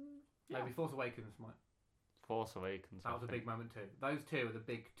 Maybe Force Awakens might. Force Awakens. That I was a think. big moment too. Those two are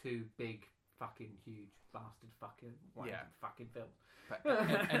the two big fucking huge bastard fucking fucking films. But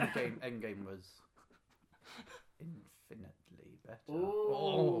Endgame was infinitely better.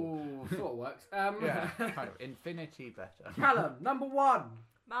 Ooh, sort of works. Yeah, kind of infinity better. Callum, number 1.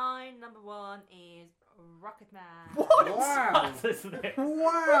 My number 1 is Rocketman. What? Wow. What is this?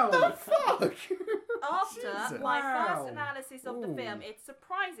 Wow. Fuck. After Jesus. my Wow. first analysis of the Ooh. film, it's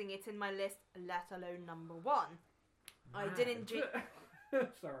surprising it's in my list, let alone number 1. I didn't.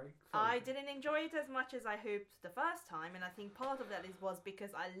 Sorry. I didn't enjoy it as much as I hoped the first time, and I think part of that was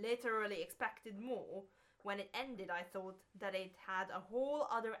because I literally expected more. When it ended, I thought that it had a whole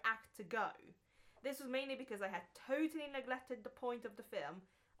other act to go. This was mainly because I had totally neglected the point of the film.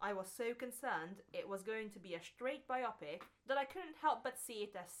 I was so concerned it was going to be a straight biopic that I couldn't help but see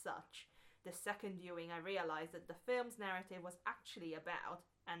it as such. The second viewing, I realised that the film's narrative was actually about,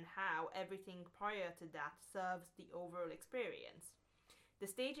 and how everything prior to that serves the overall experience. The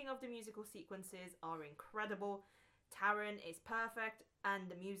staging of the musical sequences are incredible, Taron is perfect, and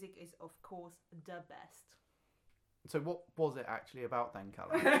the music is, of course, the best. So what was it actually about then,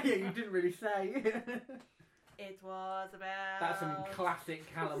 Callum? Yeah, you didn't really say. It was about... That's some classic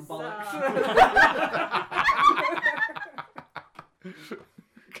Callum bollocks.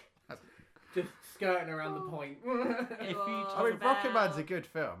 Just skirting around the point. If you I mean, Rocketman's a good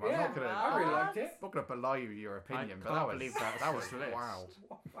film. I'm Yeah, not gonna. I really liked it. I'm not gonna belie your opinion, but can't that was believe that was this list. wow.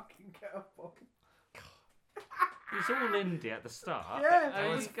 What a fucking curveball. It's all indie at the start. Yeah, and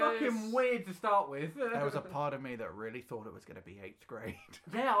it was he goes- fucking weird to start with. There was a part of me that really thought it was going to be 8th grade.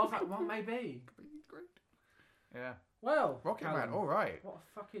 Yeah, I was like, well, maybe. 8th grade. Yeah. Well, Rocketman. Callum, All right. What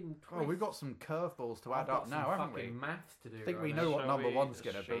a fucking twist. Well, we've got some curveballs to I've add got up some now, haven't we? fucking maths to do. I think right we now. know what Shall number we- one's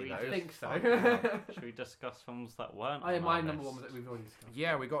going to shall be, we though. I think so. Should we discuss films that weren't? Oh, yeah, on my our number list? one that we've already discussed.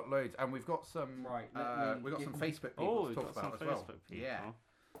 Yeah, we got loads, and we've got some. Right, let me We got give some them- Facebook people Oh, to we've talk got some about as well. Facebook people. Yeah.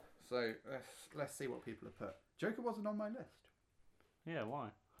 So let's see what people have put. Joker wasn't on my list. Yeah, why? I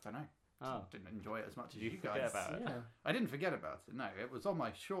don't know. Oh, Didn't enjoy it as much as Did you you forget guys. about it? Yeah. I didn't forget about it. No, it was on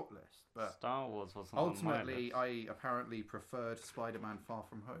my short list, but Star Wars wasn't on my ultimately, list. I apparently preferred Spider-Man: Far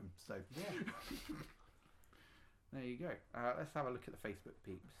From Home. So Yeah. there you go. Let's have a look at the Facebook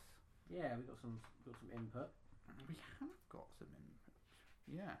peeps. Yeah, we got some input. We have got some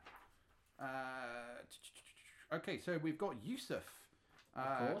input. Yeah. Okay, so we've got Yusuf,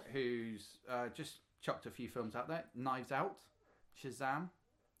 Of course. who's just chucked a few films out there. Knives Out, Shazam,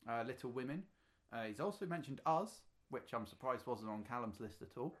 Little Women. He's also mentioned Us, which I'm surprised wasn't on Callum's list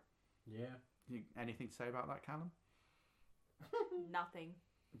at all. Yeah. Anything to say about that, Callum? Nothing.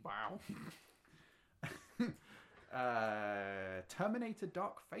 Wow. Terminator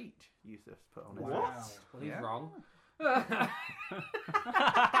Dark Fate, Yusuf's put on his Wow. list. Well, he's Yeah. wrong.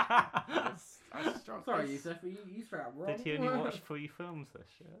 That's strong. Sorry, Yusuf, you straight up wrong. Did he only watch 3 films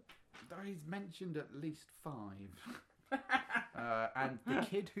this year? He's mentioned at least 5. And The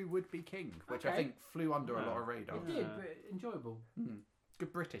Kid Who Would Be King, which I Okay. think flew under a lot of radar. It did, but enjoyable.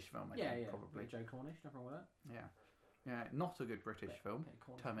 Good British film, I think, Yeah. probably. Joe Cornish, nothing wrong with that. Yeah. Yeah, not a good British film. Bit of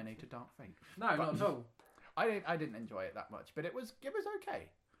Cornish. Terminator Dark Fate. No, But- not at all. I didn't enjoy it that much, but it was okay.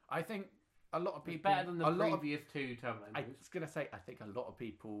 I think a lot of It's people better than the a lot of previous two Terminators. I was gonna say, I think a lot of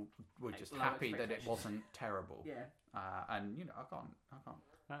people were Like, just low happy that it expectations. wasn't terrible. Yeah. And I can't.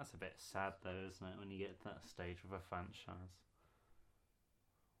 That's a bit sad though, isn't it, when you get to that stage of a franchise?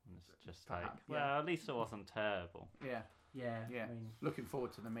 And it's just like, Perhaps, well, yeah. at least it wasn't terrible. Yeah. Yeah. Yeah. I mean, Looking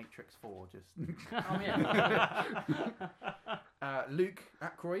forward to the Matrix 4. Just. oh yeah. Luke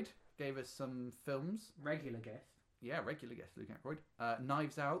Ackroyd gave us some films. Regular guest. Yeah, regular guest Luke Ackroyd.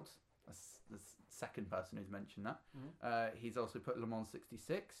 Knives Out. That's the second person who's mentioned that. He's also put Le Mans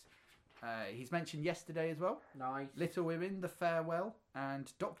 66. He's mentioned Yesterday as well. Nice. Little Women, The Farewell,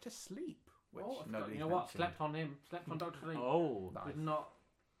 and Doctor Sleep, which Oh, I forgot. nobody's You know what? mentioned. Slept on him. Slept on Doctor Sleep. Oh, Nice. Did not.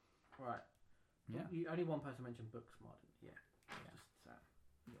 Right. Yeah. Only one person mentioned Booksmart. Yeah. Just sad.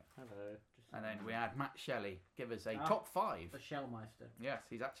 hello. Just And sad. then we had Matt Shelley give us a Ah. top 5. The Shellmeister. Yes,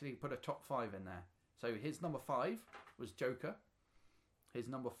 he's actually put a top 5 in there. So his number 5 was Joker. His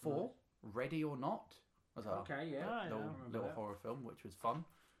number 4, Ready or Not, was a Okay, yeah. Ah, yeah, I little, remember little that. horror film, which was fun.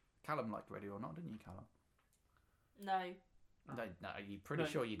 Callum liked Ready or Not, didn't you, Callum? No. No, you're pretty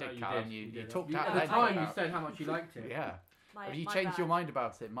sure you No, did, Callum. You did. talked You- out at then the time. You about- said how much you liked it. Yeah. My, Have you my changed your bad. mind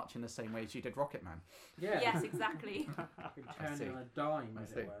about it much in the same way as you did Rocketman? Yeah. Yes, exactly. Fucking turned see. it on a dime, I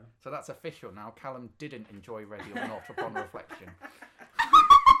as see. it were. So that's official now. Callum didn't enjoy Ready or Not upon reflection.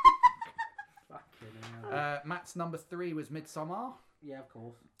 Fucking hell. Matt's number 3 was Midsommar. Yeah, of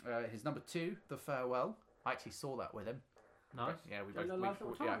course. His number 2, The Farewell. I actually saw that with him. Nice. Yeah, we Got a both. little nice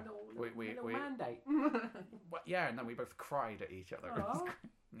little time, Yeah, little we- mandate. Well, yeah, and then we both cried at each other. It was Oh, great.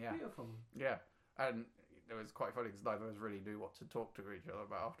 Yeah, beautiful. yeah, and it was quite funny because neither of us really knew what to talk to each other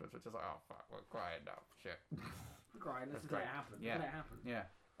about afterwards. We're just like, oh fuck, we're crying now, shit. Great, let's That's let great. it happen. Yeah. Let it happen. Yeah,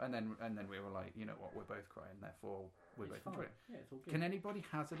 and then we were like, you know what, we're both crying, therefore we It's both fine. enjoy it. Yeah, it's all good. Can anybody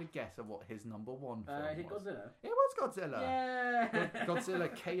hazard a guess of what his number 1 film Is it was? Godzilla? It was Godzilla. Yeah. Godzilla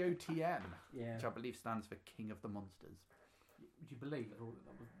KOTM, Yeah. which I believe stands for King of the Monsters. Would you believe that all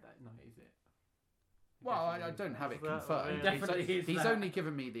that was that night? Is it? Well, I Definitely don't have it Is that confirmed. really- Definitely is He's that. only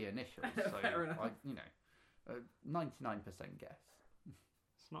given me the initials, so Fair enough. 99% guess.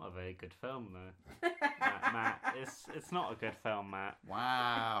 It's not a very good film though. Matt, it's not a good film, Matt.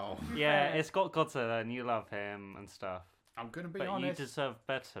 Wow. Yeah, Fair. it's got Godzilla and you love him and stuff. I'm gonna be But honest. you deserve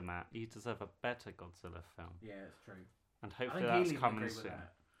better, Matt. You deserve a better Godzilla film. Yeah, it's true. And I hopefully think that's Healy would coming agree with soon.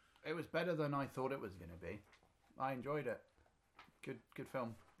 that. It was better than I thought it was gonna be. I enjoyed it. Good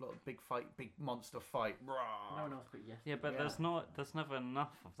film. Little big fight, big monster fight. No one else but yes. Yeah, but Yeah. there's never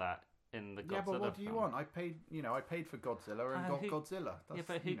enough of that in the Godzilla Yeah, but what do you film. want? I paid for Godzilla and got who- Godzilla. That's, Yeah,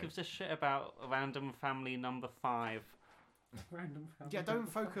 but who you know. gives a shit about Random Family number 5? Random family. Yeah, don't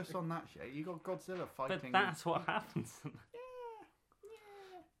focus on that shit. You got Godzilla fighting. But that's what happens.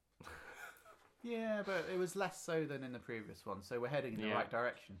 Yeah, but it was less so than in the previous one, so we're heading in the Yeah. right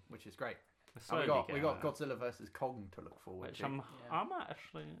direction, which is great. We're And slowly we got getting there. Godzilla versus Kong to look forward Which to. I'm Because I'm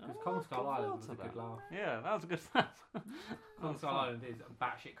Kong looking Skull Island forward was to a good that. laugh. Yeah, that was a good film. Kong Skull Island is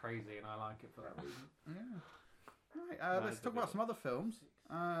batshit crazy, and I like it for that reason. Yeah. Right, No, let's it's a talk good about some other films.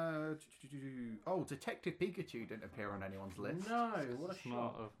 Oh, Detective Pikachu didn't appear on anyone's list. No, what a It's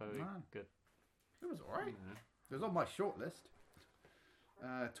not shot. a very No. good. It was alright. Yeah. It was on my short list.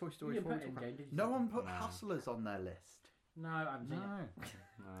 Toy Story You 4. didn't put it in, did you? No one put No. Hustlers on their list. No, I haven't seen it.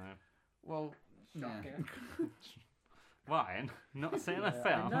 No. No. Well, yeah. Shocking. Ryan, not seeing a Yeah,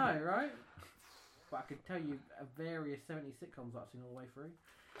 film. I know, right? But I could tell you various 70s sitcoms I've seen all the way through.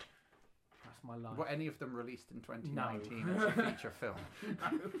 That's my life. Were any of them released in 2019 No. as a feature film?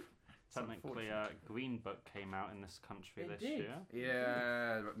 Technically, Green Book came out in this country It this did. year.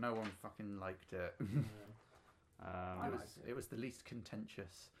 Yeah, but no one fucking liked it. I It liked was, it. it was the least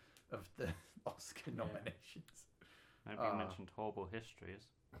contentious of the Oscar nominations. Nobody mentioned Horrible Histories.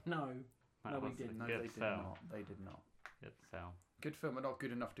 No. That No, we was didn't. a No, good they did film. not. They did not. Good film. Good film, but not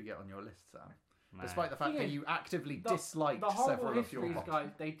good enough to get on your list, Sam. No. Despite the fact Thing that is, you actively the- disliked The Horrible several of your Histories guys,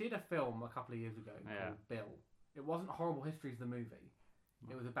 they did a film a couple of years ago Yeah. called Bill. It wasn't Horrible Histories the movie.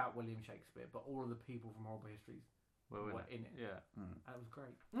 It was about William Shakespeare, but all of the people from Horrible Histories Well, were in it. Yeah. Mm. And it was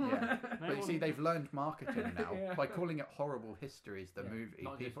great. Yeah. No But you see, one- they've learned marketing now Yeah. by calling it Horrible Histories, the Yeah, movie.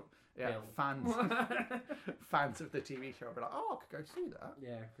 not just People, yeah, Bill. fans of the TV show will be like, "Oh, I could go see that."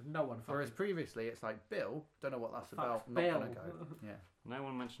 Yeah, because no one Whereas fucking... previously, it's like Bill, don't know what that's Fuck about, not Bill. gonna go. Yeah, No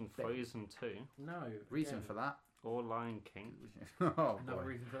one mentioned Bill. Frozen 2 No. reason again, for that. or Lion King. Oh Another boy,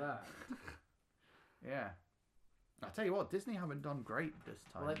 reason for that. yeah. I'll tell you what, Disney haven't done great this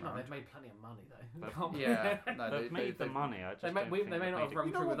time. Well, they've round. made plenty of money, though. They've- Can't we? Yeah, no, They've made the money. I just They may, don't we, think they may they've not made have it run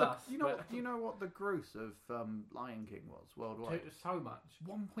You know through what? with us. You know, but do you know what the gross of Lion King was worldwide? so much.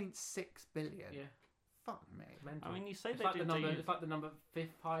 1.6 billion. Yeah. Fuck me. Mental. I mean, you say it's they like did the number. do It's like the number 5th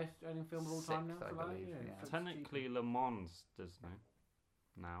highest earning film of all time now. Sixth, I something like that, believe, yeah, yeah. it's technically Le Mans Disney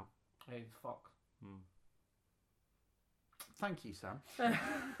now. stupid. It's Fox. Hmm. Thank you, Sam.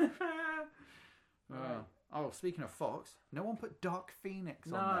 Right. Oh, speaking of Fox, no one put Dark Phoenix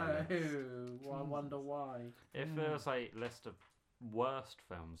No, on there. I wonder why. If there was a list of worst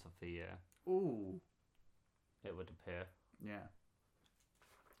films of the year, Ooh, it would appear. yeah.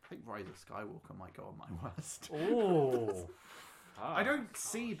 I think Rise of Skywalker might go on my worst. Oh, I don't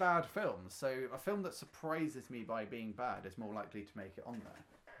see bad films, so a film that surprises me by being bad is more likely to make it on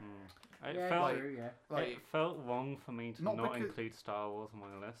there. It Yeah, felt true, yeah. Like, it felt wrong for me to Not not because- include Star Wars on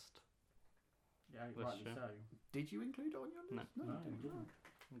my list. Yeah, This rightly year. so. did you include it on your list? No, you you didn't. didn't.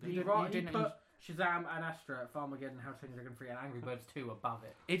 You You, didn't- you you didn't put Shazam and Astra, Farmageddon, How to Train Your Dragon 3 and Angry Birds 2 above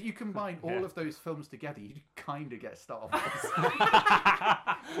it. If you combine all Yeah. of those films together, you kind of get Star Wars.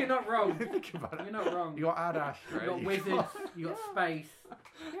 You're not wrong. Think about it. You're not wrong. You got Ad Astra. You got wizards, you got space,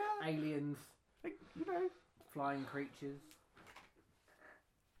 yeah, aliens, you know. flying creatures.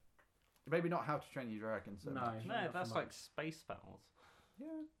 Maybe not How to Train Your Dragon. So No. much. No, Not that's so like much. space battles. Yeah.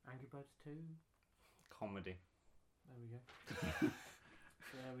 Angry Birds 2. Comedy. There we go.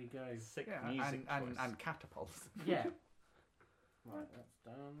 There we go. Sick Yeah, music and choice. catapults. Yeah. Right, that's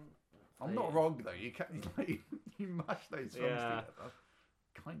done. That's I'm it. not wrong though. You can you mash those films Yeah. together.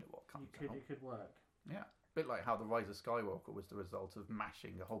 Kind of what comes out. It could work. Yeah, bit like how the Rise of Skywalker was the result of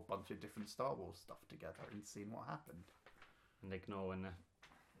mashing a whole bunch of different Star Wars stuff together and seeing what happened. And ignoring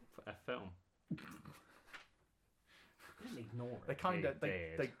a film. Didn't ignore it. They kind of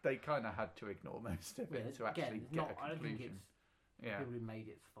They they kind of had to ignore most of it to actually Again, it's get not, a I don't think conclusion. it's Yeah, people who made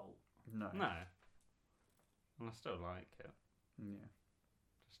its fault. no, No. And I still like it. yeah,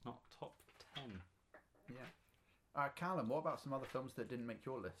 Just not top 10. yeah. Callum, what about some other films that didn't make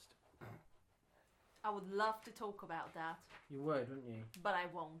your list? I would love to talk about that, You would, wouldn't you? but I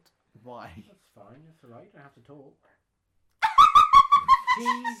won't. Why? That's fine. That's alright. You don't have to talk.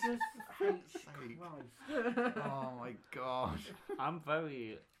 Jesus H. sake. Christ. Oh my god. I'm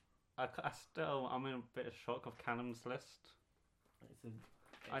very. I'm in a bit of shock of Callum's list.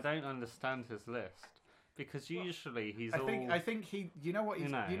 I don't understand his list because usually he's I think he. You know what he's.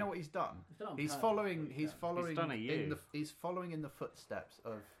 You know what he's done. He's following. He's following. done a U. He's following in the footsteps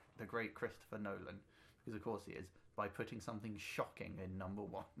of the great Christopher Nolan, because of course he is, by putting something shocking in number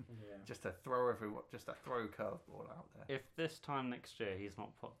one, Yeah. just to throw a curveball out there. If this time next year he's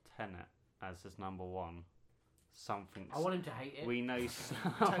not put Tenet as his number one, something's. I want him to hate it. We know.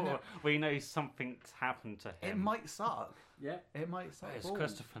 Tenet. We know something's happened to him. It might suck. Yeah. It might suck. It's balls.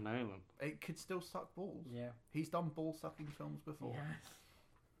 Christopher Nolan. It could still suck balls. Yeah. He's done ball sucking films before. Yes.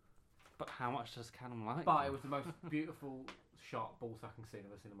 But how much does Callum like? But it them? was the most beautiful shot ball sucking scene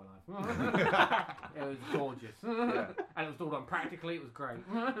I've ever seen in my life. It was gorgeous. Yeah. And it was all done practically. It was great.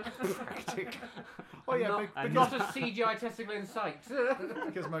 Practic. Oh yeah, not, because, not a CGI testicle in sight.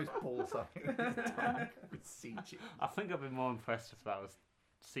 because most ball sucking is done with CG. I think I'd be more impressed if that was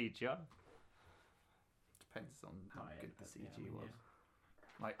CGI. Depends on how Oh, yeah, good the CG yeah, I mean, was.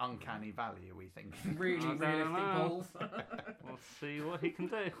 Like Uncanny Valley, are we thinking? Really I don't realistic know. balls. We'll see what he can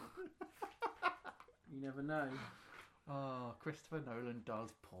do. You never know. Oh, Christopher Nolan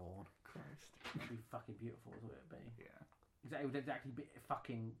does porn. Christ. It'd be fucking beautiful, is what it would be. Yeah, It would exactly be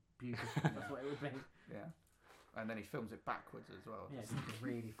fucking beautiful. That's what it would be. yeah. And then he films it backwards as well. Yeah, it's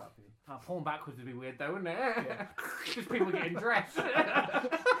really fucking. Porn backwards would be weird though, wouldn't it? Yeah. Just people getting dressed.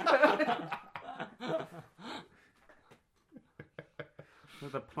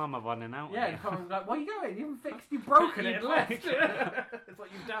 With the plumber running out. Yeah, you can't be like, where are you going? You haven't fixed, you've broken it and left. That's what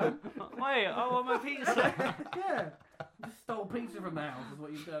you've done. Wait, I want my pizza. Yeah. You just stole pizza from the house, is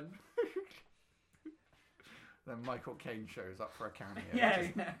what you've done. Then Michael Caine shows up for a cameo. Yeah.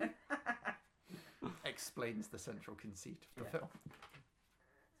 Just explains the central conceit of the Yeah. film.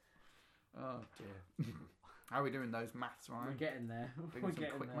 Oh dear. How are we doing those maths, We're Ryan? getting there. Doing We're some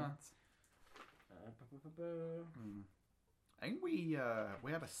getting quick there. maths. I think we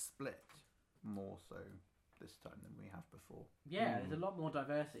had a split more so this time than we have before. Yeah, there's a lot more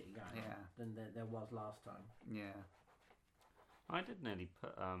diversity going Yeah. on than there was last time. Yeah. I did nearly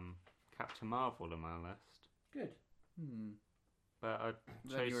put Captain Marvel on my list, Hmm. but I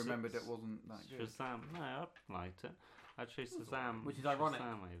Then you chose remembered it wasn't that good. Shazam. No, I liked it. I chose Shazam, Which is ironic.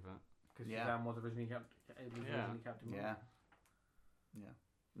 Shazam over. Because Yeah. Shazam was originally Captain Yeah. Marvel. Yeah. Yeah.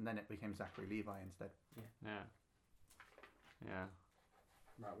 And then it became Zachary Levi instead. Yeah. Yeah.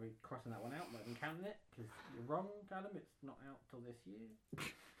 Right, we're crossing that one out. We're not even counting it because you're wrong, Callum. It's not out till this year.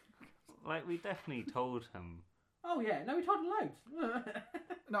 Like we definitely told him. Oh yeah, no, we told him loads.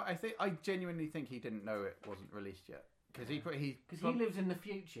 No, I genuinely think he didn't know it wasn't released yet. Because Because he lives in the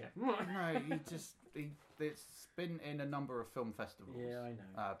future. No, it's been in a number of film festivals. Yeah, I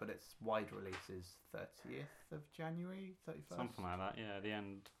know. But its wide release is 30th of January, 31st. Something like that, yeah. The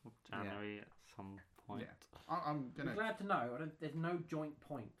end of January at some point. Yeah. I'm I'm gonna. glad to know. There's no joint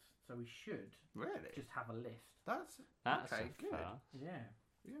points, so we should Really? just have a list. That's That's okay. a Good. first. Yeah.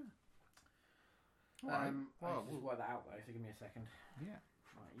 Yeah. All right. I Well, just work that out though. So give me a second. yeah.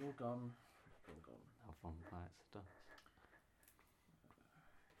 Right, you're gone. You're gone. Have one bites of dust.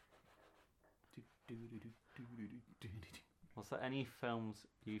 Was there any films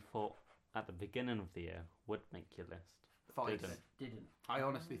you thought at the beginning of the year would make your list? Vice. Didn't. Didn't. I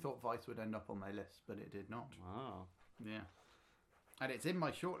honestly thought Vice would end up on my list, but it did not. Oh. Yeah. And it's in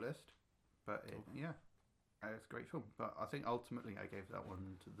my shortlist, but yeah, it's a great film. But I think ultimately I gave that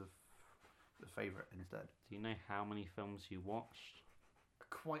one to the favourite instead. Do you know how many films you watched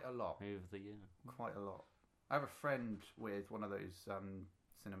Quite a lot. over the year? Quite a lot. I have a friend with one of those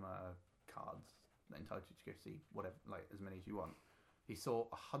cinema cards that entitles you to go see whatever, like as many as you want. He saw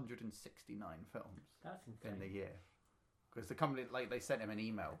 169 films That's insane. in the year. Because the company, like, they sent him an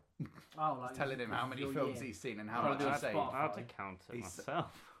email Oh, like telling him how many your films year. he's seen and how Trying much to do he's a saved. spot. I had to count it He's-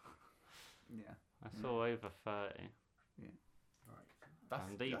 myself. Yeah, I saw over 30. Right.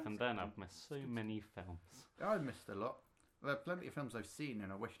 And even then, I've missed so many films. I missed a lot. There are plenty of films I've seen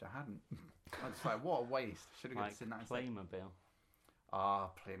and I wished I hadn't. I was like, what a waste. Should have Like seen that instead. Playmobil.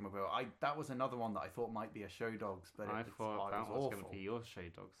 Playmobil. That was another one that I thought might be a Show Dogs, but I thought that was awful. going to be your Show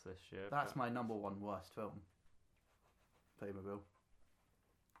Dogs this year. That's my number one worst film. Playmobil.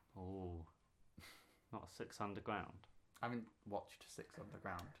 Oh. Not Six Underground. I haven't watched Six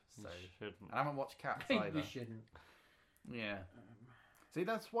Underground, You so shouldn't. and I haven't watched Cats I think either. we shouldn't. Yeah. See,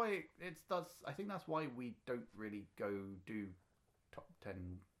 that's why it does. I think that's why we don't really go do top 10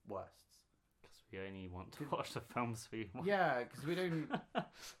 worsts. Because we only want to watch the films we want. Yeah, because we don't.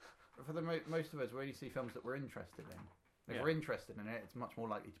 For the most of us, we only see films that we're interested in. If Yeah. we're interested in it, it's much more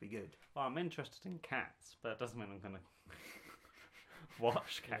likely to be good. Well, I'm interested in cats, but it doesn't mean I'm going to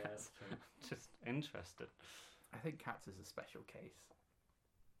watch Yeah, cats. that's true. Just interested. I think Cats is a special case.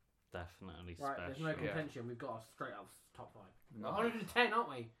 Definitely Right, special. there's no Yeah. contention. We've got a straight up top 5. Nice. 110, aren't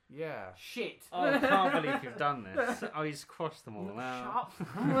we? Yeah. Shit. Oh, I can't believe you've done this. Oh, he's crossed them all out. Shut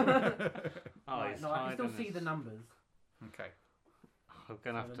Oh, Right, he's no, I can still hiding see his- the numbers. Okay. I'm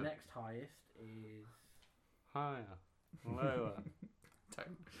going to So have the to... next highest is... Higher. Lower.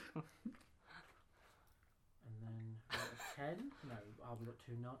 Don't. And then we've got a 10. No, we've got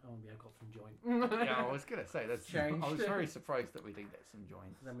 2 9. Oh, yeah, I've got some joint. Yeah, I was gonna say that's. Changed. I was very surprised that we didn't get some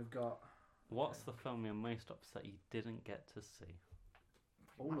joints. Then we've got What's the film you're most upset you didn't get to see?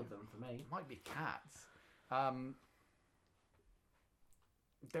 all of them for me. It might be Cats.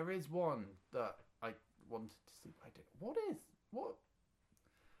 There is one that I wanted to see. But I did. What?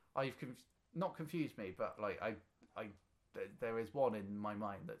 You've not confused me, but like there is one in my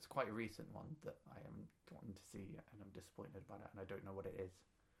mind that's quite a recent one that I am wanting to see, and I'm disappointed about it, and I don't know what it is.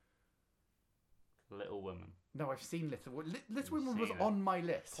 Little Women. No, I've seen Little Women. Little You've Women was seen it. on my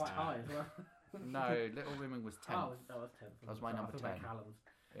list. Quite high as well. No, Little Women was 10. Oh, that was 10. That was my number 10. Callum's.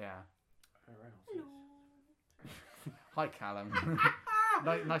 Yeah. Hello. Hi, Callum.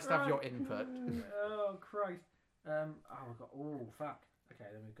 Nice to have your input. Oh, Christ. We've got... Oh, fuck. Okay,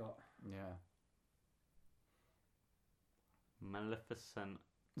 then we've got... Yeah. Maleficent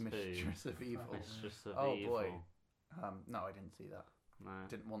 2. Mistress of Evil. Oh, Mistress of Oh, Evil. boy. No, I didn't see that. No.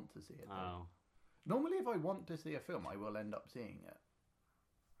 Didn't want to see it. Though. Oh. Normally, if I want to see a film, I will end up seeing it.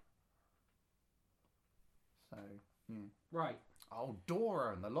 So, yeah. Right. Oh,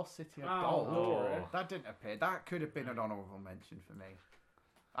 Dora and the Lost City of Oh, Gold. Dora. That didn't appear. That could have been an honourable mention for me.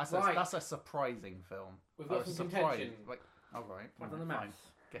 Right. That's a surprising film. We've I got was some surprised. contention. Like, all right. I've done the fine. maths.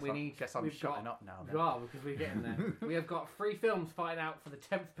 Guess, We've I'm got- shutting up now. Then. Well, because we're getting there. We have got 3 films fighting out for the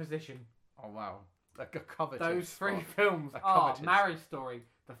 10th position. Oh wow, like a coveted. Those 3 spot. films A are coveted. Marriage Story,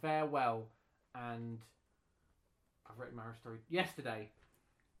 The Farewell, and... I've written Marriage Story yesterday.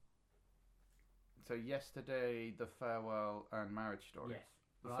 So yesterday, The Farewell and Marriage Story. Yes.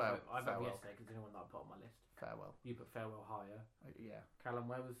 The Well, Fare- I voted Farewell. yesterday because it's the only one that I put on my list. Farewell. You put Farewell higher. Yeah. Callum,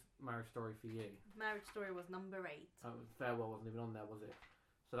 where was Marriage Story for you? Marriage Story was number 8. Farewell wasn't even on there, was it?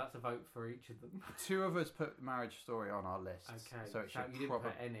 So that's a vote for each of them. 2 of us put Marriage Story on our list. Okay. So it should you didn't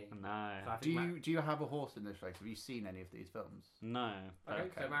probably. put any. No. So I Do think you have a horse in this race? Have you seen any of these films? No. Okay,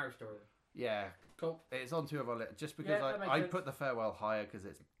 Okay. so Marriage Story. Yeah, Cool. it's on 2 of our list. Just because Yeah, that makes I sense. put The Farewell higher because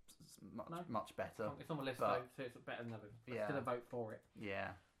it's much No. much better. It's on the list But- though, so it's better than others. But Yeah. still a vote for it.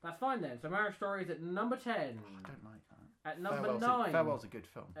 Yeah, That's fine then. So Marriage Story is at number 10. I don't like that. At number Farewell's 9. Farewell's a good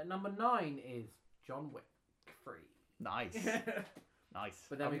film. At number 9 is John Wick 3. Nice, nice.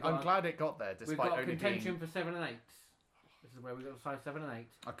 But then I'm, we've got- I'm glad it got there, We've despite got only contention being. for 7 and 8. This is where we've got size 7 and 8.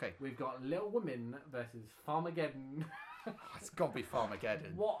 Okay, We've got Little Women versus Farmageddon. it's got to be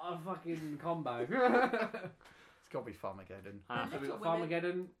Farmageddon. What a fucking combo. It's got to be Farmageddon. I, So we've got Little Women.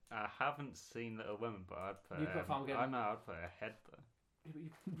 Farmageddon. I haven't seen Little Women, but I'd put. You put Farmageddon. I know I'd put it ahead though.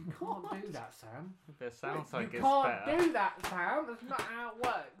 You can't do that, Sam. It sounds like you it's can't better. do that, Sam. That's not how it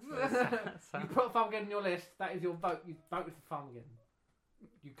works. Sam- You put Farmageddon on your list. That is your vote. You voted for Farmageddon.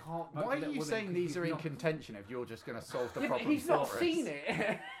 You can't vote Why for are Little you Women saying 'cause these you've are in not- contention if you're just going to solve the Yeah, but problem he's not for us? seen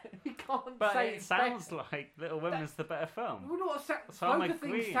it. He can't But say it it's sounds better. like Little Women's the better film. Well, not So I'm both the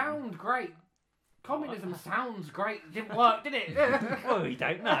things agreeing. sound great. Communism sounds great. It didn't work, did it? Well, we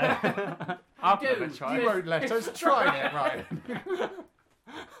don't know. I'll do. give it a try. You won't let us try it, Ryan.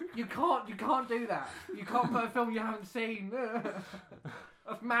 You can't do that. You can't put a film you haven't seen.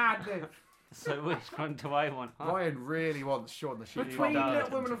 That's madness. So which one do I want? Ryan really wants Shaun the Sheep. Between does.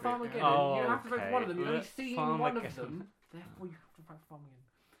 Little Women and Farmageddon, Oh, you have to vote for one of them. You've only okay. seen one of Farmageddon. them. Therefore, you have to vote for Farmageddon.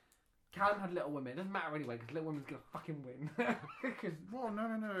 Callum had Little Women. It doesn't matter anyway, because Little Women's going to fucking win. Because Well,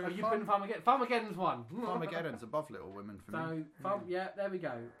 no. oh, you put Farmageddon. Farmageddon's one. Farmageddon's above Little Women for me. So, yeah, there we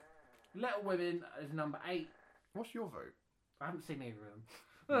go. Little Women is number 8. What's your vote? I haven't seen either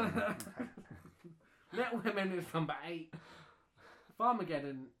of them. Little Women is number 8.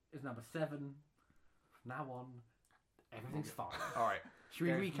 Farmageddon is number 7. From now on, everything's fine. All right. Should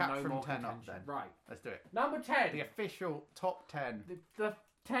we There's recap no from more 10 up contention. then? Right. Let's do it. Number 10. The official top 10. The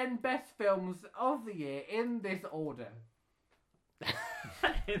 10 best films of the year in this order.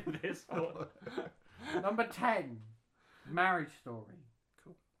 In this one. Number 10, Marriage Story.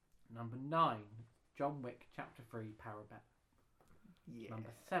 Cool. Number 9, John Wick Chapter 3, Parabet. Yeah. Number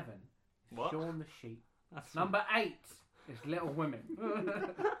 7 is What? Shaun the Sheep. That's Number 8 is Little Women.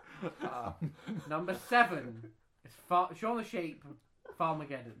 Um, Number 7 is Shaun the Sheep,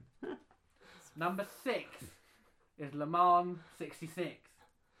 Farmageddon. Number 6 is Le Mans 66.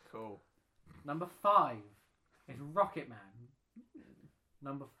 Cool. Number 5 is Rocket Man.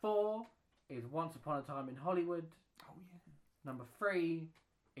 Number 4 is Once Upon a Time in Hollywood. Oh yeah. Number 3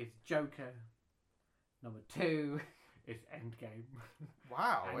 is Joker. Number 2 is Endgame.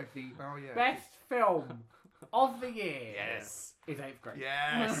 Wow. And the oh yeah. best film of the year Yes. is 8th Grade.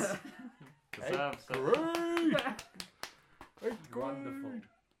 Yes. Deserves it. Great. Wonderful.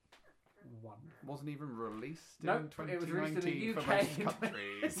 Wasn't even released Nope, in it was released in the 2019 for UK. most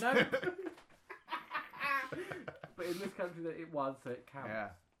countries. No. But in this country that it was, so it counts. Yeah.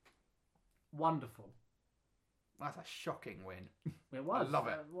 Wonderful. That's a shocking win. It was. love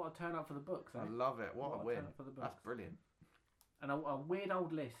it. What a turn up for the books. I Eh? love it. What a turn win. up for the books. That's brilliant. And a weird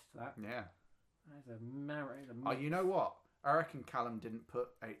old list. That Yeah. is a merit. Oh, you know what? I reckon Callum didn't put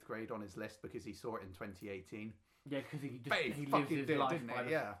 8th Grade on his list because he saw it in 2018. Yeah, because he But he lives fucking his did, life didn't by he? the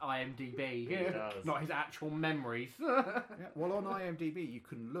Yeah. IMDb, He does. not his actual memories. Yeah. Well, on IMDb, you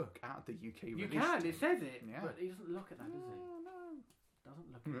can look at the UK You release can. date. It says it, Yeah. but he doesn't look at that, does he? No.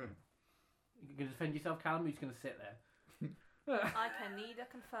 Doesn't look at No. it. You can defend yourself, Callum. He's going to sit there. I can neither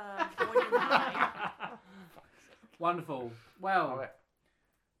confirm or deny. Wonderful. Oh, Well, wait.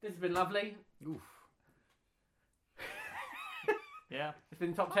 this has been lovely. Oof. Yeah, It's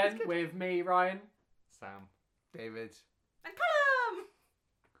been top That was 10 good. with me, Ryan, Sam. David. And Callum!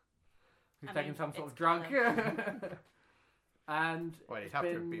 who's I taking mean, some sort of it's drug. Callum. And Well, you'd it's have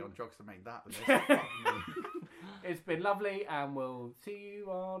to been- be on drugs to make that list. Fuck me. It's been lovely, and we'll see you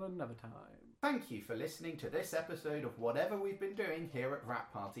on another time. Thank you for listening to this episode of whatever we've been doing here at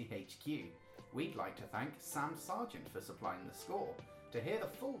Rap Party HQ. We'd like to thank Sam Sargent for supplying the score. To hear the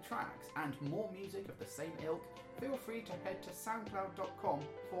full tracks and more music of the same ilk, feel free to head to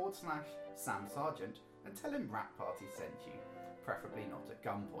soundcloud.com/Sam Sargent and tell him Rap Party sent you, preferably not at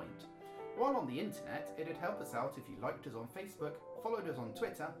gunpoint. While on the internet, it'd help us out if you liked us on Facebook, followed us on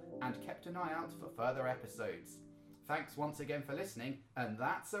Twitter, and kept an eye out for further episodes. Thanks once again for listening, and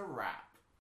that's a wrap.